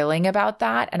thrilling about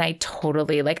that, and I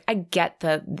totally, like, I get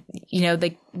the, you know,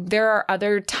 like, there are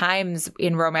other times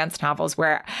in romance novels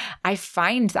where I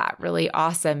find that really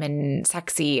awesome and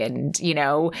sexy and, you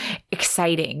know,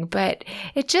 exciting, but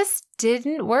it just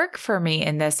didn't work for me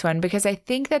in this one because I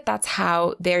think that that's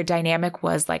how their dynamic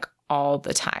was, like, all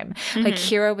the time. Like,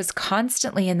 Hero was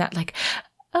constantly in that, like,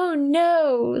 oh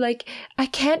no, like, I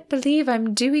can't believe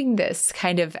I'm doing this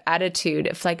kind of attitude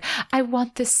of like, I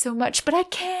want this so much, but I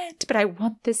can't, but I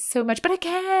want this so much, but I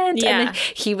can't. Yeah. And then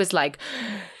he was like,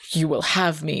 you will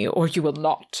have me or you will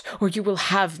not, or you will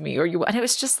have me or you will. And it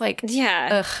was just like,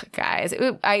 yeah, ugh, guys,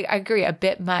 I agree a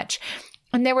bit much.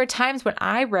 And there were times when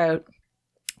I wrote,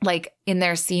 like in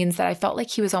their scenes, that I felt like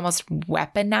he was almost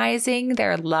weaponizing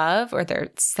their love or their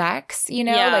sex, you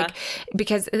know, like,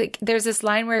 because like, there's this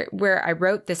line where I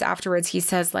wrote this afterwards. He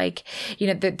says like, you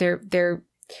know, that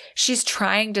she's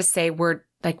trying to say we're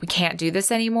like, we can't do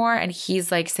this anymore. And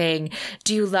he's like saying,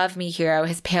 do you love me, Hero?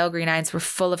 His pale green eyes were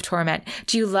full of torment.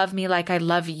 Do you love me like I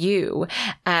love you?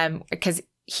 Because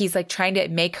he's like trying to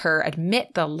make her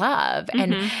admit the love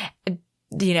and,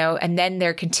 you know, and then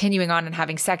they're continuing on and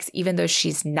having sex, even though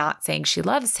she's not saying she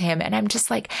loves him. And I'm just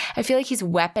like, I feel like he's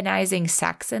weaponizing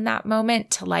sex in that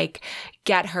moment to like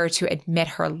get her to admit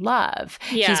her love.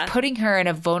 Yeah. He's putting her in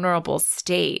a vulnerable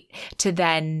state to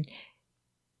then,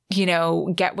 you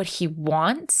know, get what he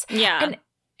wants. Yeah. And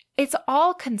it's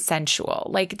all consensual.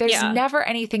 Like there's never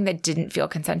anything that didn't feel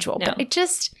consensual, No.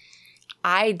 but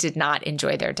I did not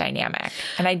enjoy their dynamic,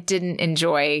 and I didn't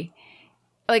enjoy.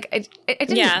 Like, I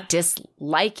didn't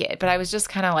dislike it, but I was just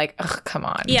kind of like, ugh, come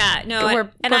on. Yeah, no.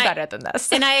 We're better than this.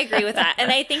 And I agree with that.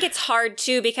 And I think it's hard,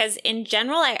 too, because in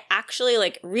general, I actually,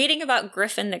 like, reading about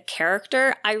Griffin the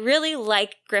character, I really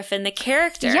like Griffin the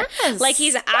character. Yes. Like,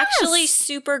 he's actually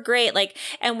super great. Like,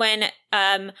 and when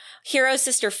Hero's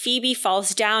sister Phoebe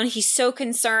falls down, he's so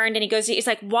concerned, and he's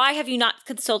like, why have you not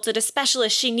consulted a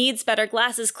specialist? She needs better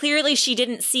glasses. Clearly, she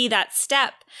didn't see that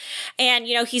step. And,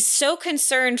 you know, he's so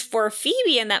concerned for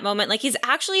Phoebe in that moment. Like, he's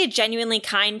actually a genuinely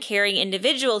kind, caring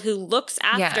individual who looks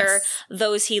after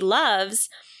those he loves.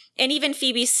 And even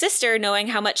Phoebe's sister, knowing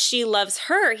how much she loves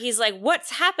her, he's like,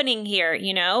 what's happening here,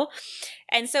 you know?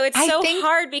 And so it's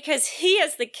hard because he,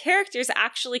 as the character, is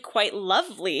actually quite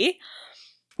lovely.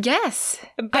 Yes.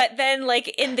 But then, like,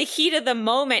 in the heat of the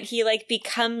moment, he, like,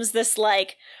 becomes this,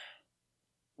 like,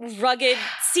 rugged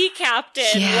sea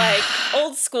captain, like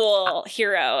old school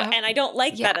hero. And I don't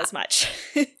like that as much.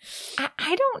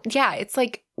 I don't, it's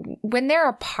like when they're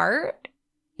apart,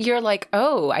 you're like,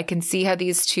 oh, I can see how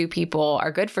these two people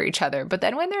are good for each other. But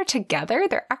then when they're together,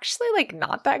 they're actually like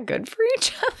not that good for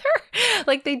each other.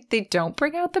 Like they don't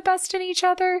bring out the best in each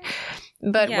other.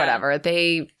 But whatever,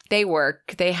 they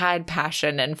work. They had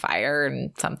passion and fire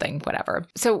and something, whatever.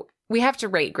 So we have to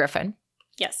rate Griffin.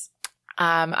 Yes.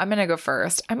 I'm going to go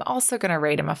first. I'm also going to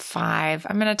rate him a 5.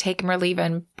 I'm going to take him or leave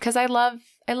him because I love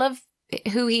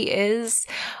who he is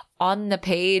on the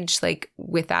page, like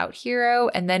without Hero.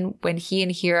 And then when he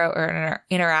and Hero are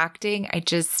interacting, it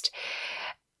just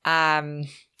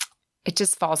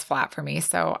falls flat for me.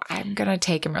 So I'm going to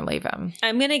take him or leave him.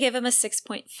 I'm going to give him a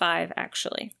 6.5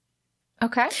 actually.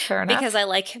 Okay, fair enough. Because I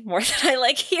like him more than I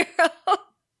like Hero.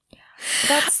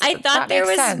 I thought there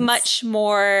was much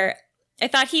more. I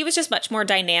thought he was just much more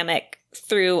dynamic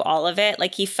through all of it.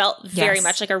 Like, he felt very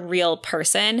much like a real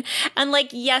person. And like,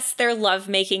 yes, their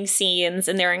lovemaking scenes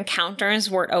and their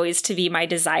encounters weren't always to be my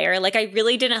desire. Like, I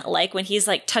really didn't like when he's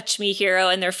like, touch me, hero,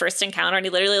 in their first encounter, and he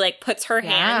literally like puts her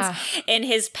hands in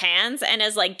his pants and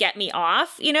is like, get me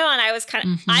off, you know? And I was kind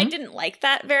of, I didn't like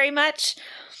that very much.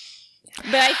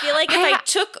 But I feel like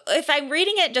if I'm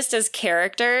reading it just as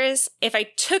characters, if I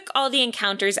took all the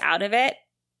encounters out of it,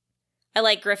 I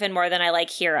like Griffin more than I like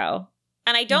Hero.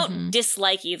 And I don't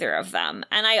dislike either of them.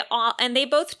 And they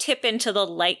both tip into the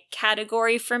like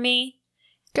category for me.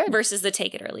 Good. Versus the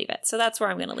take it or leave it. So that's where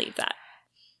I'm going to leave that.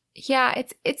 Yeah,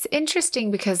 it's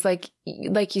interesting because like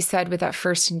you said with that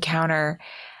first encounter,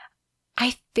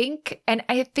 I think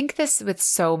this with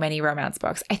so many romance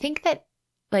books, I think that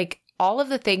like all of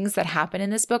the things that happen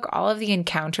in this book, all of the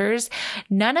encounters,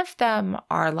 none of them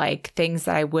are like things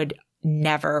that I would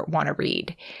never want to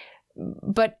read.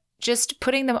 But just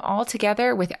putting them all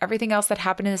together with everything else that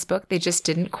happened in this book, they just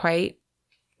didn't quite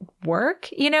work,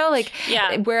 you know? Like,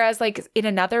 whereas like in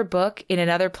another book, in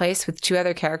another place with two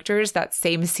other characters, that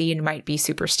same scene might be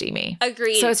super steamy.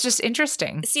 Agreed. So it's just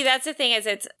interesting. See, that's the thing is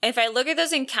if I look at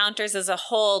those encounters as a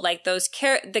whole, like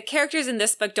the characters in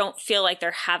this book don't feel like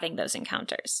they're having those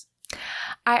encounters.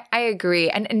 I agree.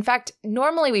 And in fact,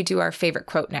 normally we do our favorite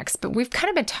quote next, but we've kind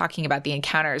of been talking about the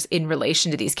encounters in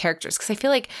relation to these characters because I feel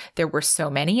like there were so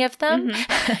many of them.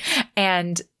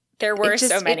 And there were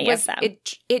so many of them.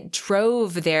 It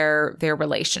drove their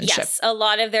relationship. Yes, a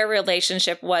lot of their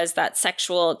relationship was that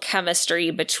sexual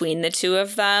chemistry between the two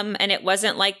of them. And it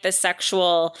wasn't like the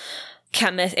sexual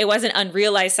it wasn't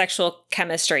unrealized sexual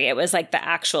chemistry. It was like the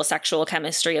actual sexual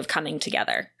chemistry of coming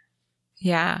together.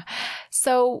 Yeah.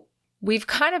 So we've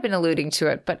kind of been alluding to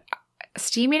it, but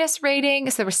steaminess rating.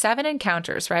 So there were 7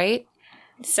 encounters, right?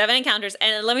 7 encounters.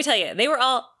 And let me tell you, they were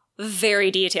all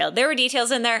very detailed. There were details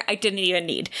in there I didn't even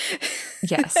need.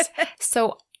 Yes.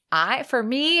 So for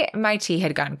me, my tea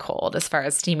had gone cold as far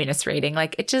as steaminess rating.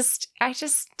 Like I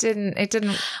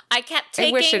kept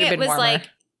taking I wish it had been warmer. Like,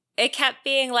 it kept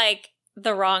being like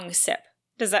the wrong sip.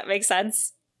 Does that make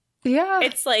sense? Yeah.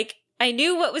 It's like, I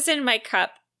knew what was in my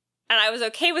cup. And I was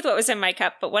okay with what was in my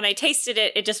cup, but when I tasted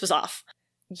it, it just was off.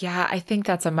 Yeah, I think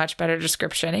that's a much better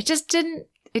description. It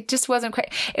just wasn't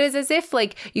quite. It was as if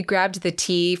like you grabbed the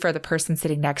tea for the person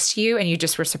sitting next to you and you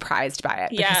just were surprised by it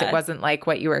because it wasn't like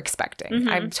what you were expecting.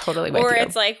 I'm totally with you. Or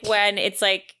it's like when it's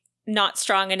like not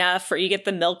strong enough or you get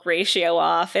the milk ratio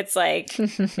off. It's like,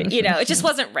 it just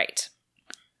wasn't right.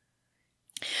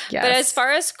 Yes. But as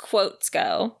far as quotes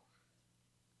go.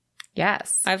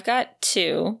 Yes. I've got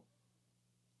 2.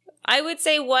 I would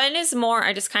say one is more,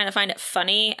 I just kind of find it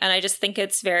funny, and I just think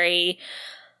it's very,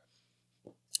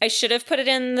 I should have put it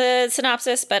in the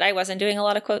synopsis, but I wasn't doing a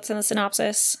lot of quotes in the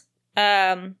synopsis.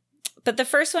 But the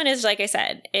first one is, like I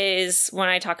said, is when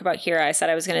I talk about Hero, I said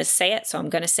I was going to say it, so I'm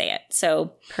going to say it.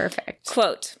 So, perfect.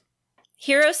 Quote,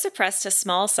 Hero suppressed a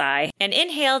small sigh and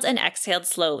inhaled and exhaled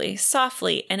slowly,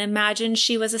 softly, and imagined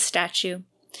she was a statue.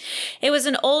 It was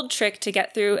an old trick to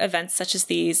get through events such as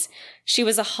these. She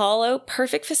was a hollow,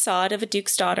 perfect facade of a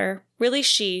duke's daughter. Really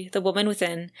she, the woman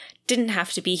within, didn't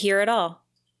have to be here at all.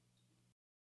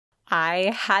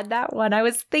 I had that one. I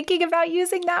was thinking about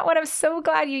using that one. I'm so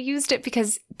glad you used it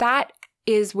because that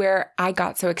is where I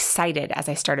got so excited as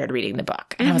I started reading the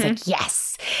book. And I was like,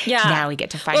 yes, now we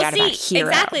get to find out about Hero.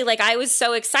 Exactly. Like I was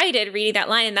so excited reading that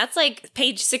line. And that's like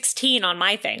page 16 on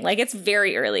my thing. Like it's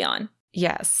very early on.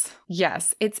 Yes.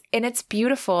 It's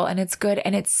beautiful and it's good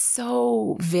and it's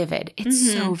so vivid.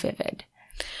 It's so vivid.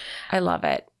 I love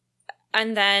it.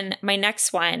 And then my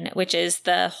next one, which is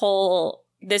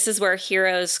this is where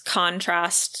Hero's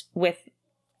contrast with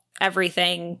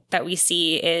everything that we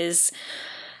see is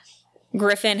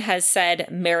Griffin has said,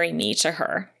 "Marry me" to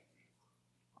her.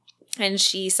 And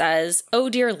she says, "Oh,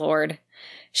 dear Lord."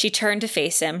 She turned to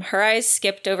face him. Her eyes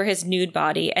skipped over his nude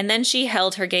body, and then she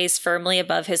held her gaze firmly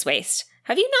above his waist.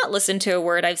 Have you not listened to a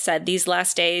word I've said these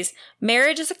last days?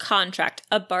 Marriage is a contract,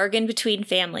 a bargain between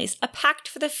families, a pact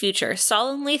for the future,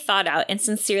 solemnly thought out and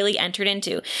sincerely entered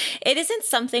into. It isn't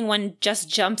something one just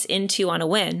jumps into on a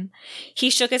whim. He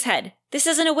shook his head. This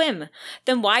isn't a whim.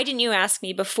 Then why didn't you ask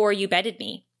me before you bedded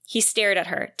me? He stared at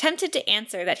her, tempted to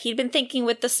answer that he'd been thinking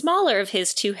with the smaller of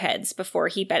his 2 heads before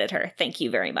he bedded her. Thank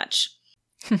you very much.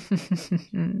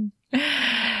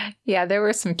 Yeah, there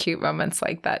were some cute moments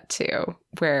like that too,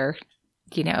 where,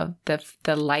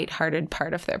 the lighthearted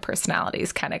part of their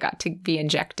personalities kind of got to be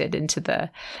injected into the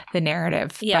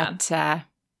narrative. Yeah. But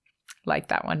like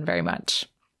that one very much.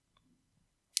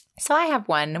 So I have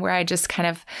one where I just kind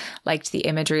of liked the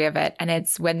imagery of it. And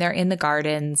it's when they're in the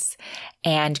gardens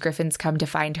and Griffin's come to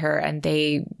find her and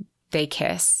they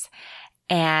kiss.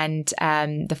 and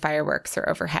the fireworks are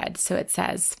overhead. So it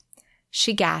says,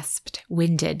 "She gasped,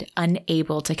 winded,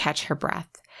 unable to catch her breath.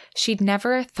 She'd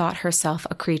never thought herself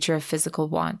a creature of physical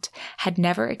want, had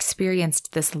never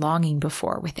experienced this longing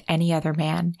before with any other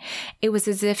man. It was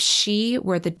as if she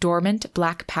were the dormant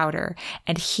black powder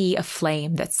and he a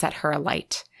flame that set her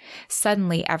alight.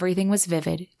 Suddenly everything was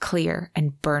vivid, clear,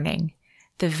 and burning.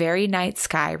 The very night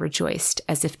sky rejoiced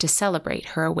as if to celebrate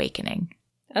her awakening."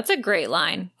 That's a great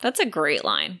line. That's a great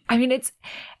line. I mean, it's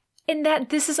in that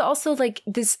this is also like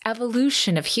this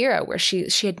evolution of Hero where she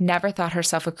had never thought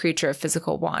herself a creature of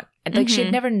physical want. Like she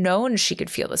had never known she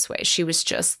could feel this way. She was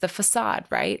just the facade,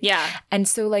 right? Yeah. And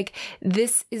so like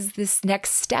this is this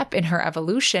next step in her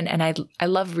evolution. And I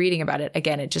love reading about it.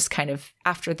 Again, it just kind of,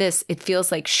 after this, it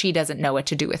feels like she doesn't know what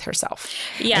to do with herself.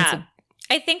 Yeah. So,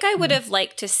 I think I would have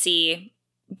liked to see,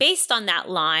 based on that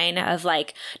line of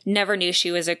like, never knew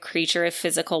she was a creature of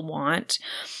physical want.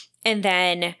 And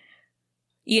then,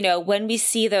 you know, when we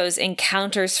see those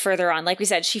encounters further on, like we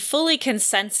said, she fully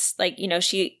consents, like, you know,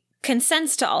 she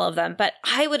consents to all of them. But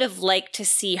I would have liked to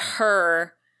see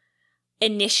her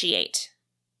initiate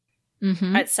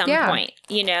at some point,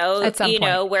 you know, at some point.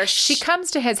 Know, where she comes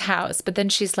to his house, but then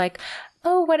she's like,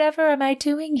 "Oh, whatever am I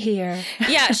doing here?"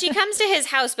 Yeah, she comes to his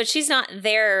house, but she's not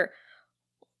there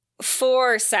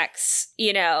for sex,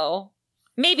 you know.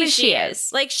 Maybe she is.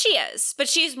 Like, she is. But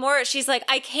she's like,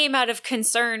 I came out of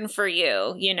concern for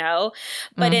you, you know?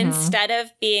 But instead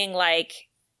of being like,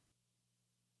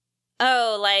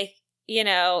 oh, like, you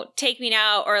know, take me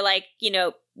now, or like, you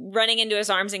know, running into his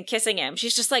arms and kissing him,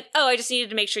 she's just like, oh, I just needed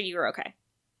to make sure you were okay.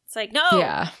 It's like,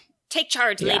 no, take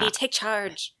charge, lady, take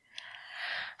charge.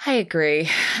 I agree.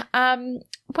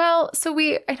 Well, so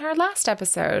in our last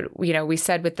episode, you know, we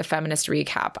said with the feminist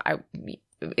recap,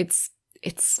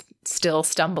 it's still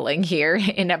stumbling here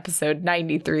in episode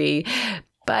 93,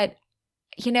 but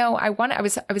you know, I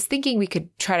was thinking we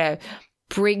could try to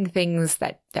bring things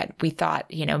that we thought,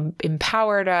 you know,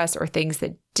 empowered us or things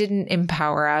that didn't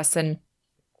empower us. And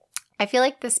I feel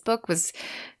like this book was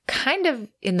kind of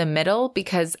in the middle,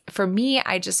 because for me,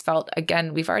 I just felt,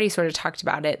 again, we've already sort of talked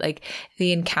about it, like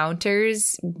the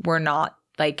encounters were not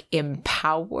like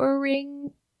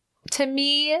empowering to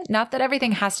me. Not that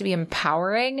everything has to be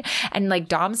empowering, and like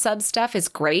Dom sub stuff is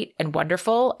great and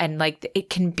wonderful, and like it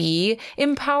can be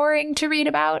empowering to read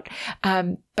about.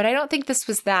 But I don't think this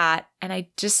was that. And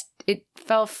it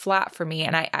fell flat for me.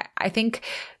 And I think,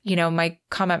 you know, my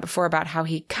comment before about how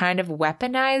he kind of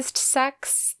weaponized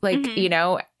sex, like, you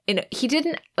know, he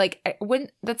didn't like,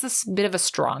 that's a bit of a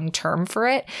strong term for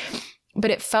it, but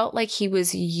it felt like he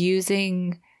was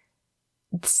using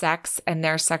sex and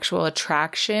their sexual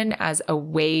attraction as a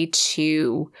way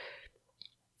to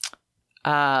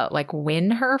like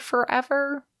win her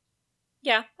forever.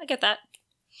 Yeah, I get that.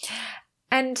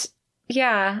 And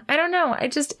yeah, I don't know.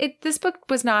 This book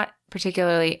was not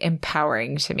particularly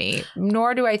empowering to me,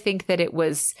 nor do I think that it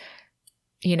was,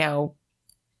 you know,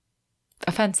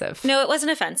 offensive. No, it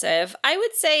wasn't offensive. I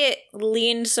would say it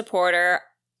leaned supporter.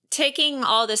 Taking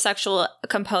all the sexual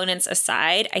components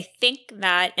aside, I think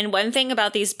that, and one thing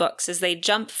about these books is they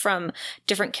jump from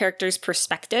different characters'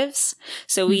 perspectives.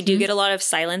 So we do get a lot of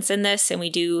silence in this, and we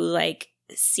do like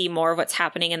see more of what's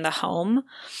happening in the home.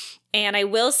 And I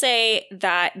will say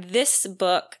that this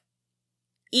book,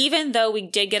 even though we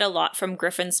did get a lot from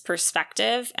Griffin's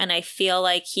perspective, and I feel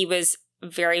like he was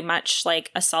very much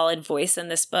like a solid voice in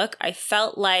this book, I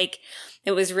felt like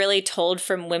it was really told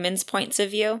from women's points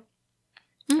of view.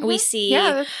 We see,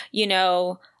 you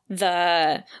know,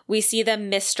 we see the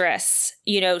mistress,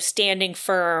 you know, standing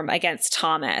firm against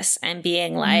Thomas and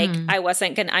being like,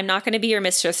 I'm not going to be your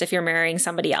mistress if you're marrying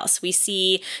somebody else. We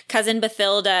see cousin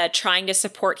Bathilda trying to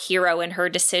support Hero in her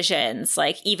decisions,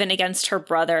 like even against her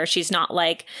brother. She's not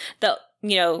like the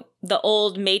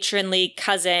old matronly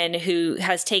cousin who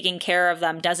has taken care of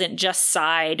them, doesn't just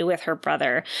side with her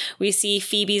brother. We see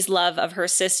Phoebe's love of her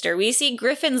sister. We see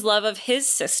Griffin's love of his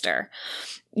sister,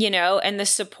 you know, and the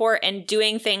support and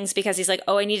doing things because he's like,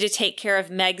 oh, I need to take care of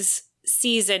Meg's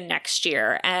season next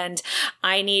year. And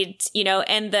I need, you know,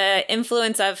 and the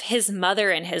influence of his mother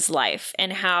in his life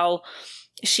and how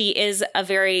she is a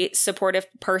very supportive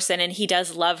person and he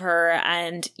does love her,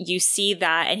 and you see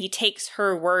that, and he takes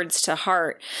her words to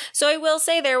heart. So I will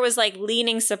say there was like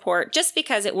leaning support just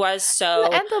because it was so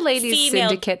and the ladies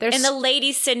syndicate. And the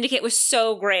ladies syndicate was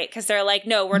so great because they're like,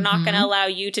 no, we're not going to allow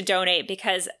you to donate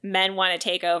because men want to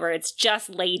take over. It's just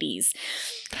ladies.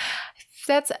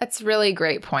 That's really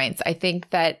great points. I think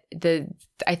that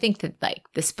like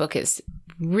this book is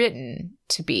written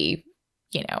to be,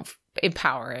 you know,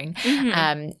 empowering.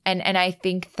 And I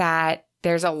think that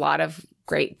there's a lot of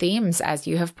great themes, as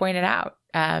you have pointed out,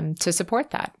 to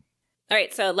support that. All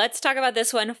right, so let's talk about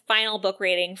this one. Final book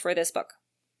rating for this book.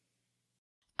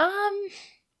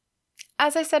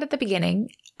 As I said at the beginning,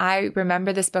 I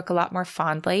remember this book a lot more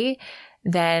fondly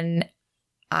than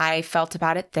I felt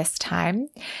about it this time.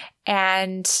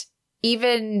 And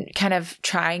even kind of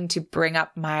trying to bring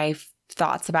up my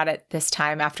thoughts about it this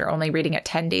time after only reading it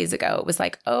 10 days ago, it was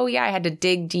like, oh yeah, I had to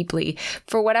dig deeply.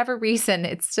 For whatever reason,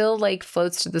 it still like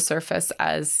floats to the surface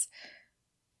as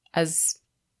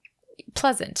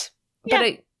pleasant.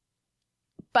 Yeah.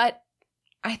 But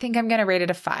I think I'm going to rate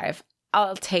it a 5.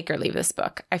 I'll take or leave this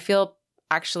book. I feel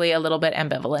actually a little bit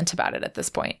ambivalent about it at this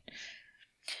point.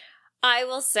 I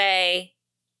will say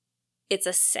it's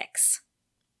a 6.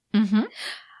 Mm-hmm.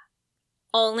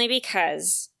 Only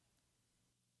because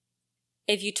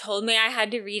if you told me I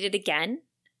had to read it again,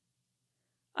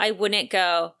 I wouldn't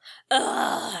go,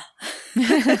 ugh.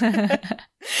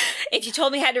 If you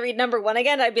told me I had to read number 1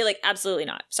 again, I'd be like, absolutely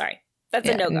not. Sorry. That's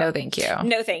a no-go. No, thank you.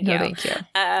 No, thank you. No, thank you.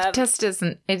 It just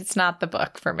isn't, it's not the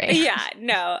book for me. Yeah,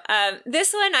 no.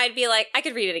 This one, I'd be like, I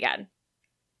could read it again.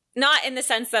 Not in the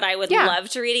sense that I would love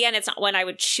to read again. It's not one I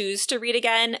would choose to read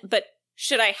again. But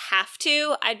should I have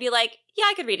to, I'd be like, yeah,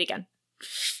 I could read it again.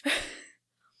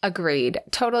 Agreed.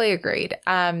 Totally agreed.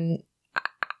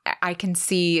 I can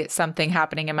see something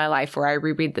happening in my life where I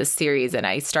reread this series and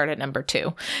I start at number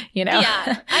 2, you know?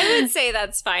 Yeah, I would say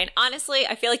that's fine. Honestly,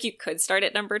 I feel like you could start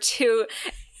at number 2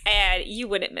 and you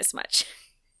wouldn't miss much.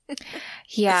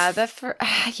 Yeah,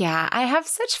 I have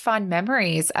such fond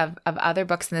memories of other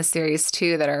books in this series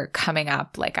too that are coming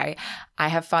up. Like I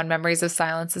have fond memories of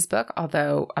Silence's book,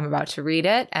 although I'm about to read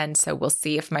it, and so we'll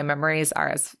see if my memories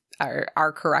are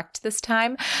correct this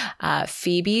time.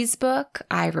 Phoebe's book,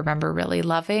 I remember really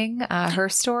loving her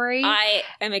story. I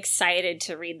am excited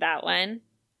to read that one.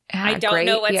 I don't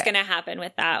know what's going to happen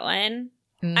with that one.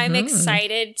 Mm-hmm. I'm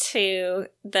excited to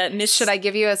Should I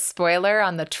give you a spoiler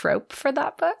on the trope for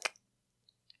that book?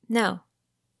 No.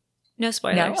 No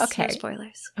spoilers. No? Okay. No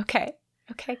spoilers. Okay.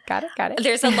 Got it.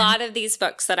 There's a lot of these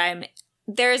books that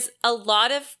there's a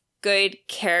lot of good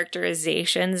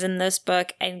characterizations in this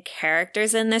book and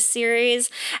characters in this series.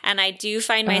 And I do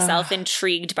find myself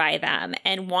intrigued by them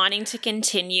and wanting to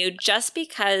continue just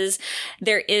because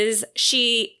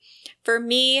for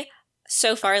me,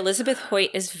 so far, Elizabeth Hoyt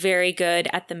is very good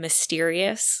at the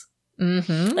mysterious.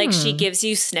 Mm-hmm. Like she gives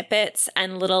you snippets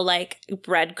and little like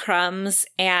breadcrumbs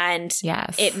and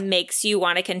it makes you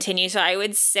want to continue. So I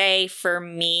would say for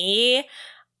me,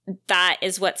 that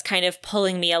is what's kind of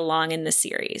pulling me along in the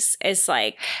series. It's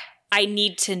like, I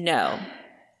need to know.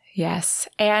 Yes.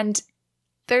 And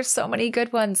there's so many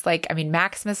good ones. Like, I mean,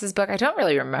 Maximus's book, I don't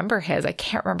really remember his. I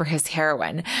can't remember his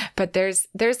heroine, but there's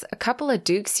a couple of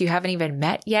dukes you haven't even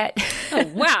met yet. Oh,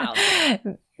 wow.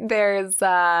 There's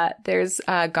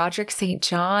Godric St.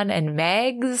 John and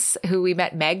Megs, who we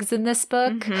met Megs in this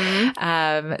book.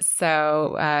 Mm-hmm.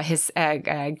 So his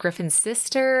Griffin's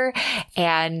sister,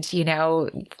 and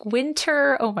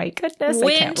Winter. Oh my goodness, I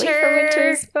can't wait for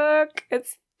Winter's book.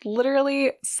 It's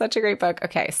literally such a great book.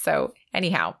 Okay, so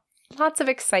anyhow, lots of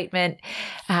excitement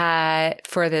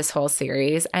for this whole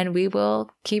series, and we will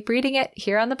keep reading it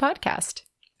here on the podcast.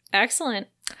 Excellent.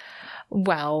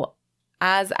 Well,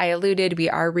 as I alluded,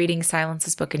 we are reading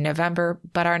Silence's book in November,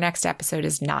 but our next episode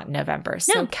is not in November.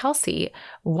 So, Kelsey,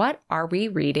 what are we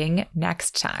reading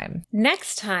next time?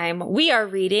 Next time, we are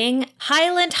reading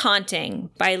Highland Haunting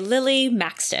by Lily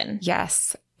Maxton.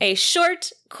 Yes. A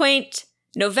short, quaint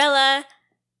novella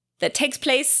that takes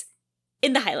place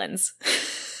in the Highlands.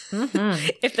 Mm-hmm.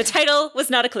 If the title was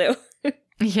not a clue.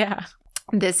 Yeah.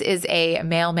 This is a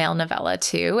male novella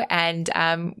too, and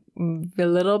a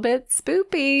little bit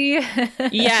spoopy.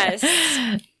 Yes.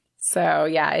 So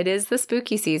yeah, it is the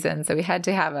spooky season, so we had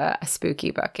to have a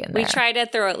spooky book in there. We tried to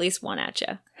throw at least one at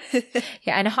you.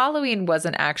 Yeah, and Halloween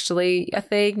wasn't actually a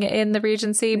thing in the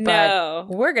Regency, but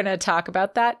we're going to talk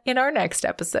about that in our next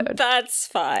episode. That's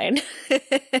fine.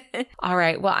 All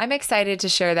right, well, I'm excited to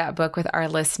share that book with our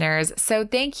listeners, so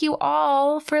thank you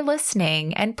all for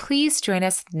listening, and please join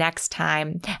us next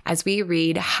time as we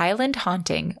read Highland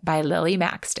Haunting by Lily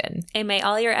Maxton. And may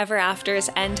all your ever afters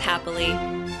end happily.